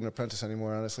consider you an apprentice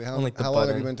anymore, honestly. How long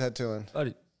have you been tattooing?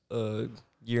 About a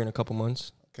year and a couple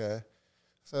months. Okay.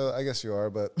 So I guess you are,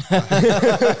 but the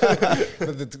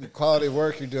quality of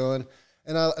work you're doing.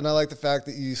 And I like the fact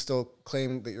that you still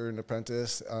claim that you're an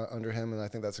apprentice under him, and I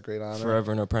think that's a great honor.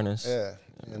 Forever an apprentice. Yeah.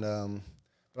 And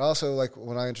but also, like,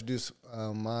 when I introduced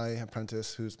my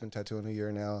apprentice, who's been tattooing a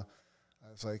year now, I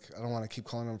was like, I don't want to keep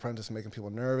calling him apprentice and making people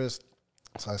nervous.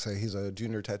 So I say he's a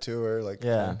junior tattooer, like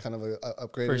kind of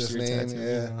upgraded his name.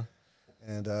 Tattoo,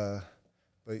 And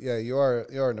but yeah, you are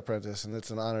an apprentice, and it's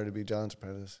an honor to be John's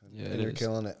apprentice. And you're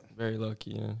killing it. Very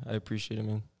lucky. Yeah, I appreciate it,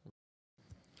 man.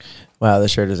 Wow,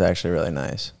 this shirt is actually really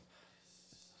nice.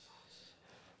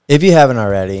 If you haven't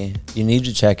already, you need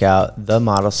to check out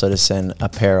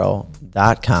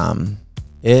themodelcitizenapparel.com.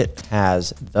 It has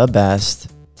the best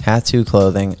tattoo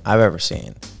clothing I've ever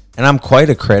seen. And I'm quite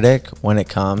a critic when it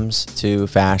comes to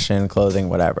fashion, clothing,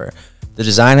 whatever. The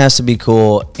design has to be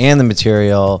cool, and the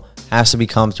material has to be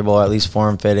comfortable, at least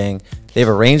form-fitting. They have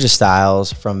a range of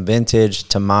styles from vintage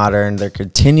to modern. They're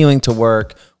continuing to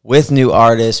work with new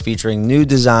artists, featuring new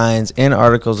designs and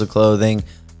articles of clothing.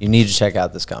 You need to check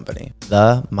out this company,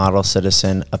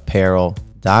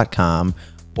 themodelcitizenapparel.com,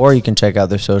 or you can check out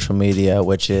their social media,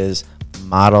 which is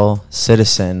Model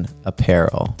Citizen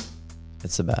Apparel.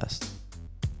 It's the best.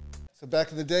 So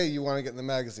back in the day, you want to get in the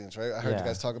magazines, right? I heard you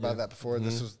guys talk about that before.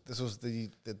 Mm-hmm. This was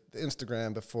the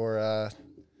Instagram before.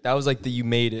 That was like you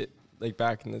made it, like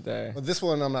back in the day. Well, this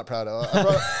one I'm not proud of.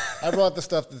 I brought the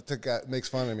stuff that makes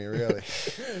fun of me, really.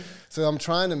 So I'm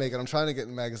trying to make it. I'm trying to get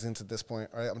in magazines at this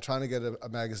point, right? I'm trying to get a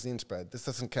magazine spread. This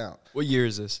doesn't count. What year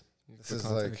is this? This is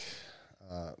context?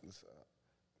 Like,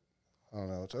 I don't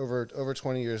know. It's over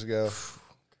 20 years ago,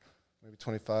 maybe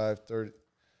 25, 30.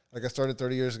 Like I started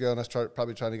 30 years ago, and I started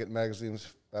probably trying to get in magazines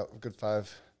about a good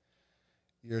 5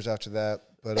 years after that.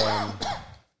 But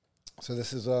so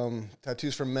this is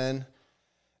tattoos for men.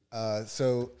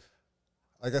 So,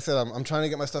 like I said, I'm trying to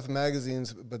get my stuff in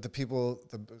magazines, but the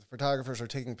photographers are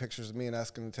taking pictures of me and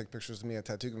asking to take pictures of me at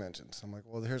tattoo conventions. I'm like,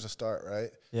 well, here's a start, right?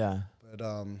 Yeah. But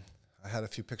I had a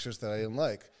few pictures that I didn't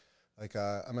like. Like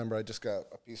I remember I just got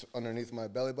a piece underneath my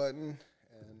belly button,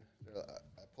 and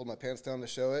I pulled my pants down to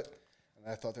show it.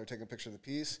 And I thought they were taking a picture of the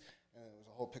piece, and it was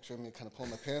a whole picture of me kind of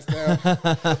pulling my pants down.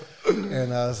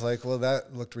 And I was like, well,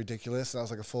 that looked ridiculous. And I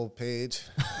was like a full page.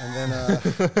 And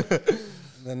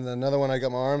then another one, I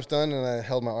got my arms done, and I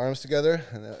held my arms together,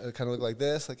 and it kind of looked like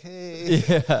this, like, hey.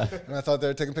 Yeah. And I thought they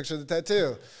were taking pictures of the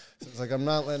tattoo. So it's like, I'm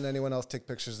not letting anyone else take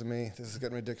pictures of me. This is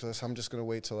getting ridiculous. I'm just going to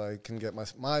wait till I can get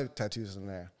my tattoos in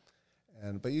there.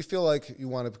 But you feel like you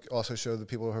want to also show the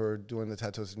people who are doing the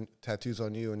tattoos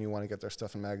on you, and you want to get their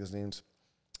stuff in magazines.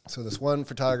 So this one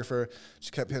photographer, she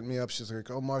kept hitting me up. She's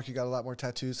like, oh, Mark, you got a lot more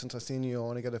tattoos since I've seen you. I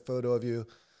want to get a photo of you.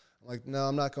 I'm like, no,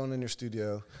 I'm not going in your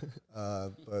studio.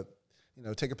 But, you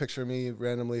know, take a picture of me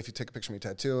randomly. If you take a picture of me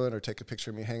tattooing or take a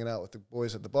picture of me hanging out with the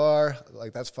boys at the bar,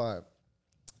 like, that's fine.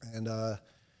 And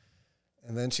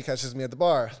then she catches me at the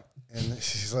bar. And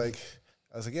she's like,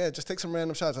 I was like, yeah, just take some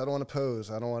random shots. I don't want to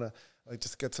pose. I don't want to, like,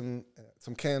 just get some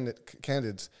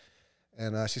candids.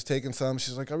 And she's taking some.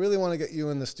 She's like, I really want to get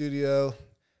you in the studio.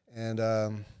 And I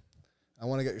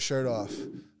want to get your shirt off.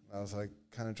 I was like,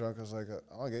 kind of drunk. I was like, I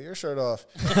want to get your shirt off.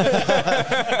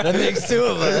 That makes two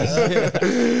of us.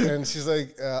 And she's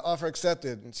like, offer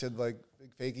accepted. And she had like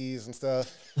big fakies and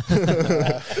stuff.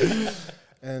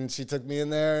 And she took me in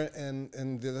there, and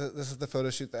this is the photo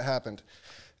shoot that happened.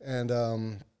 And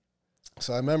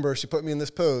so I remember she put me in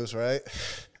this pose, right?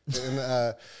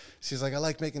 And she's like, I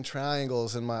like making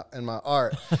triangles in my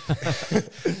art.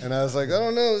 And I was like, I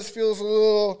don't know, this feels a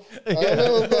little, I don't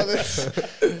know about this.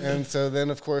 And so then,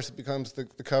 of course, it becomes the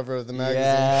cover of the magazine.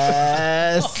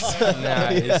 Yes.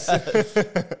 Nice.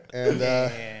 And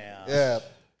yeah.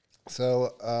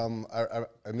 So I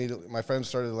immediately, my friends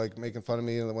started like making fun of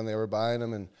me when they were buying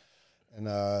them, and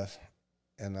so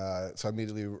I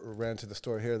immediately ran to the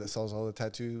store here that sells all the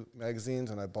tattoo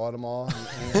magazines, and I bought them all.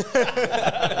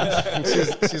 And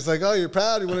she's like, "Oh, you're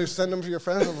proud? You want to send them to your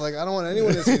friends?" I'm like, "I don't want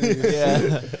anyone to see these."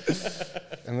 Yeah.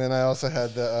 And then I also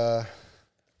had the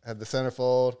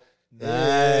centerfold.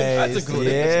 Nice. That's a cool.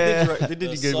 Yeah. Did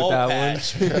you good with that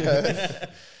one?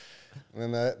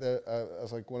 And then I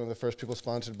was like one of the first people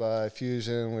sponsored by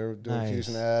Fusion. We were doing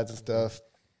Fusion ads and stuff.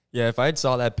 Yeah, if I had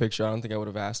saw that picture, I don't think I would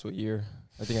have asked what year.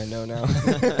 I think I know now.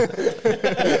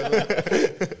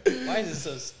 Why is it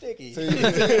so sticky? So you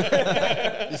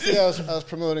see I was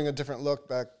promoting a different look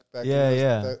back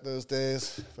in those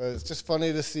days. But it's just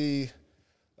funny to see,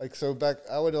 like, so back,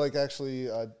 I would like actually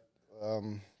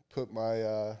put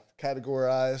my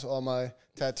categorize all my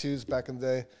tattoos back in the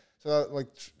day. So like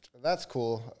that's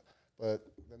cool. But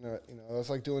then, I was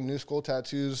like doing new school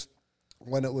tattoos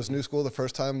when it was new school, the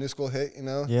first time new school hit,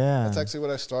 Yeah. That's actually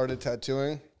what I started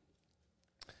tattooing.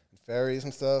 Fairies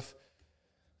and stuff.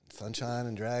 Sunshine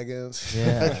and dragons.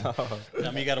 Yeah. I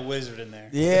mean, you got a wizard in there.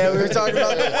 Yeah, we were talking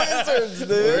about the wizards, dude.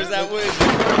 Where's that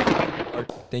wizard?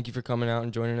 Thank you for coming out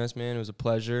and joining us, man. It was a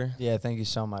pleasure. Yeah, thank you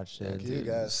so much, dude. Thank you,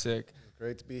 guys. Sick.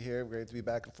 Great to be here. Great to be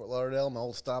back in Fort Lauderdale, my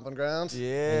old stomping grounds.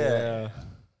 Yeah.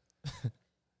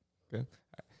 Good.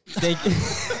 Thank you.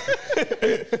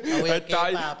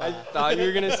 I thought you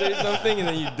were going to say something, and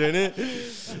then you didn't.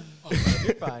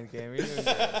 You're fine, Cam. You're doing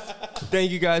good.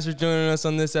 Thank you guys for joining us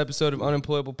on this episode of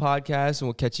Unemployable Podcast, and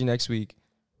we'll catch you next week.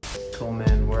 Cool,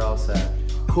 man. We're all set.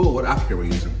 Cool. What applicator are we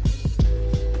using?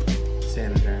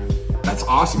 SANIDERM. That's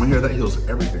awesome. I hear that heals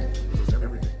everything.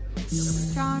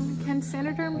 John, can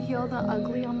SANIDERM heal the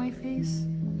ugly on my face?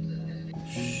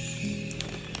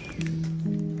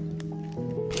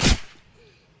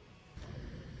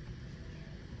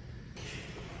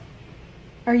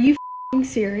 Are you f***ing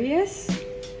serious?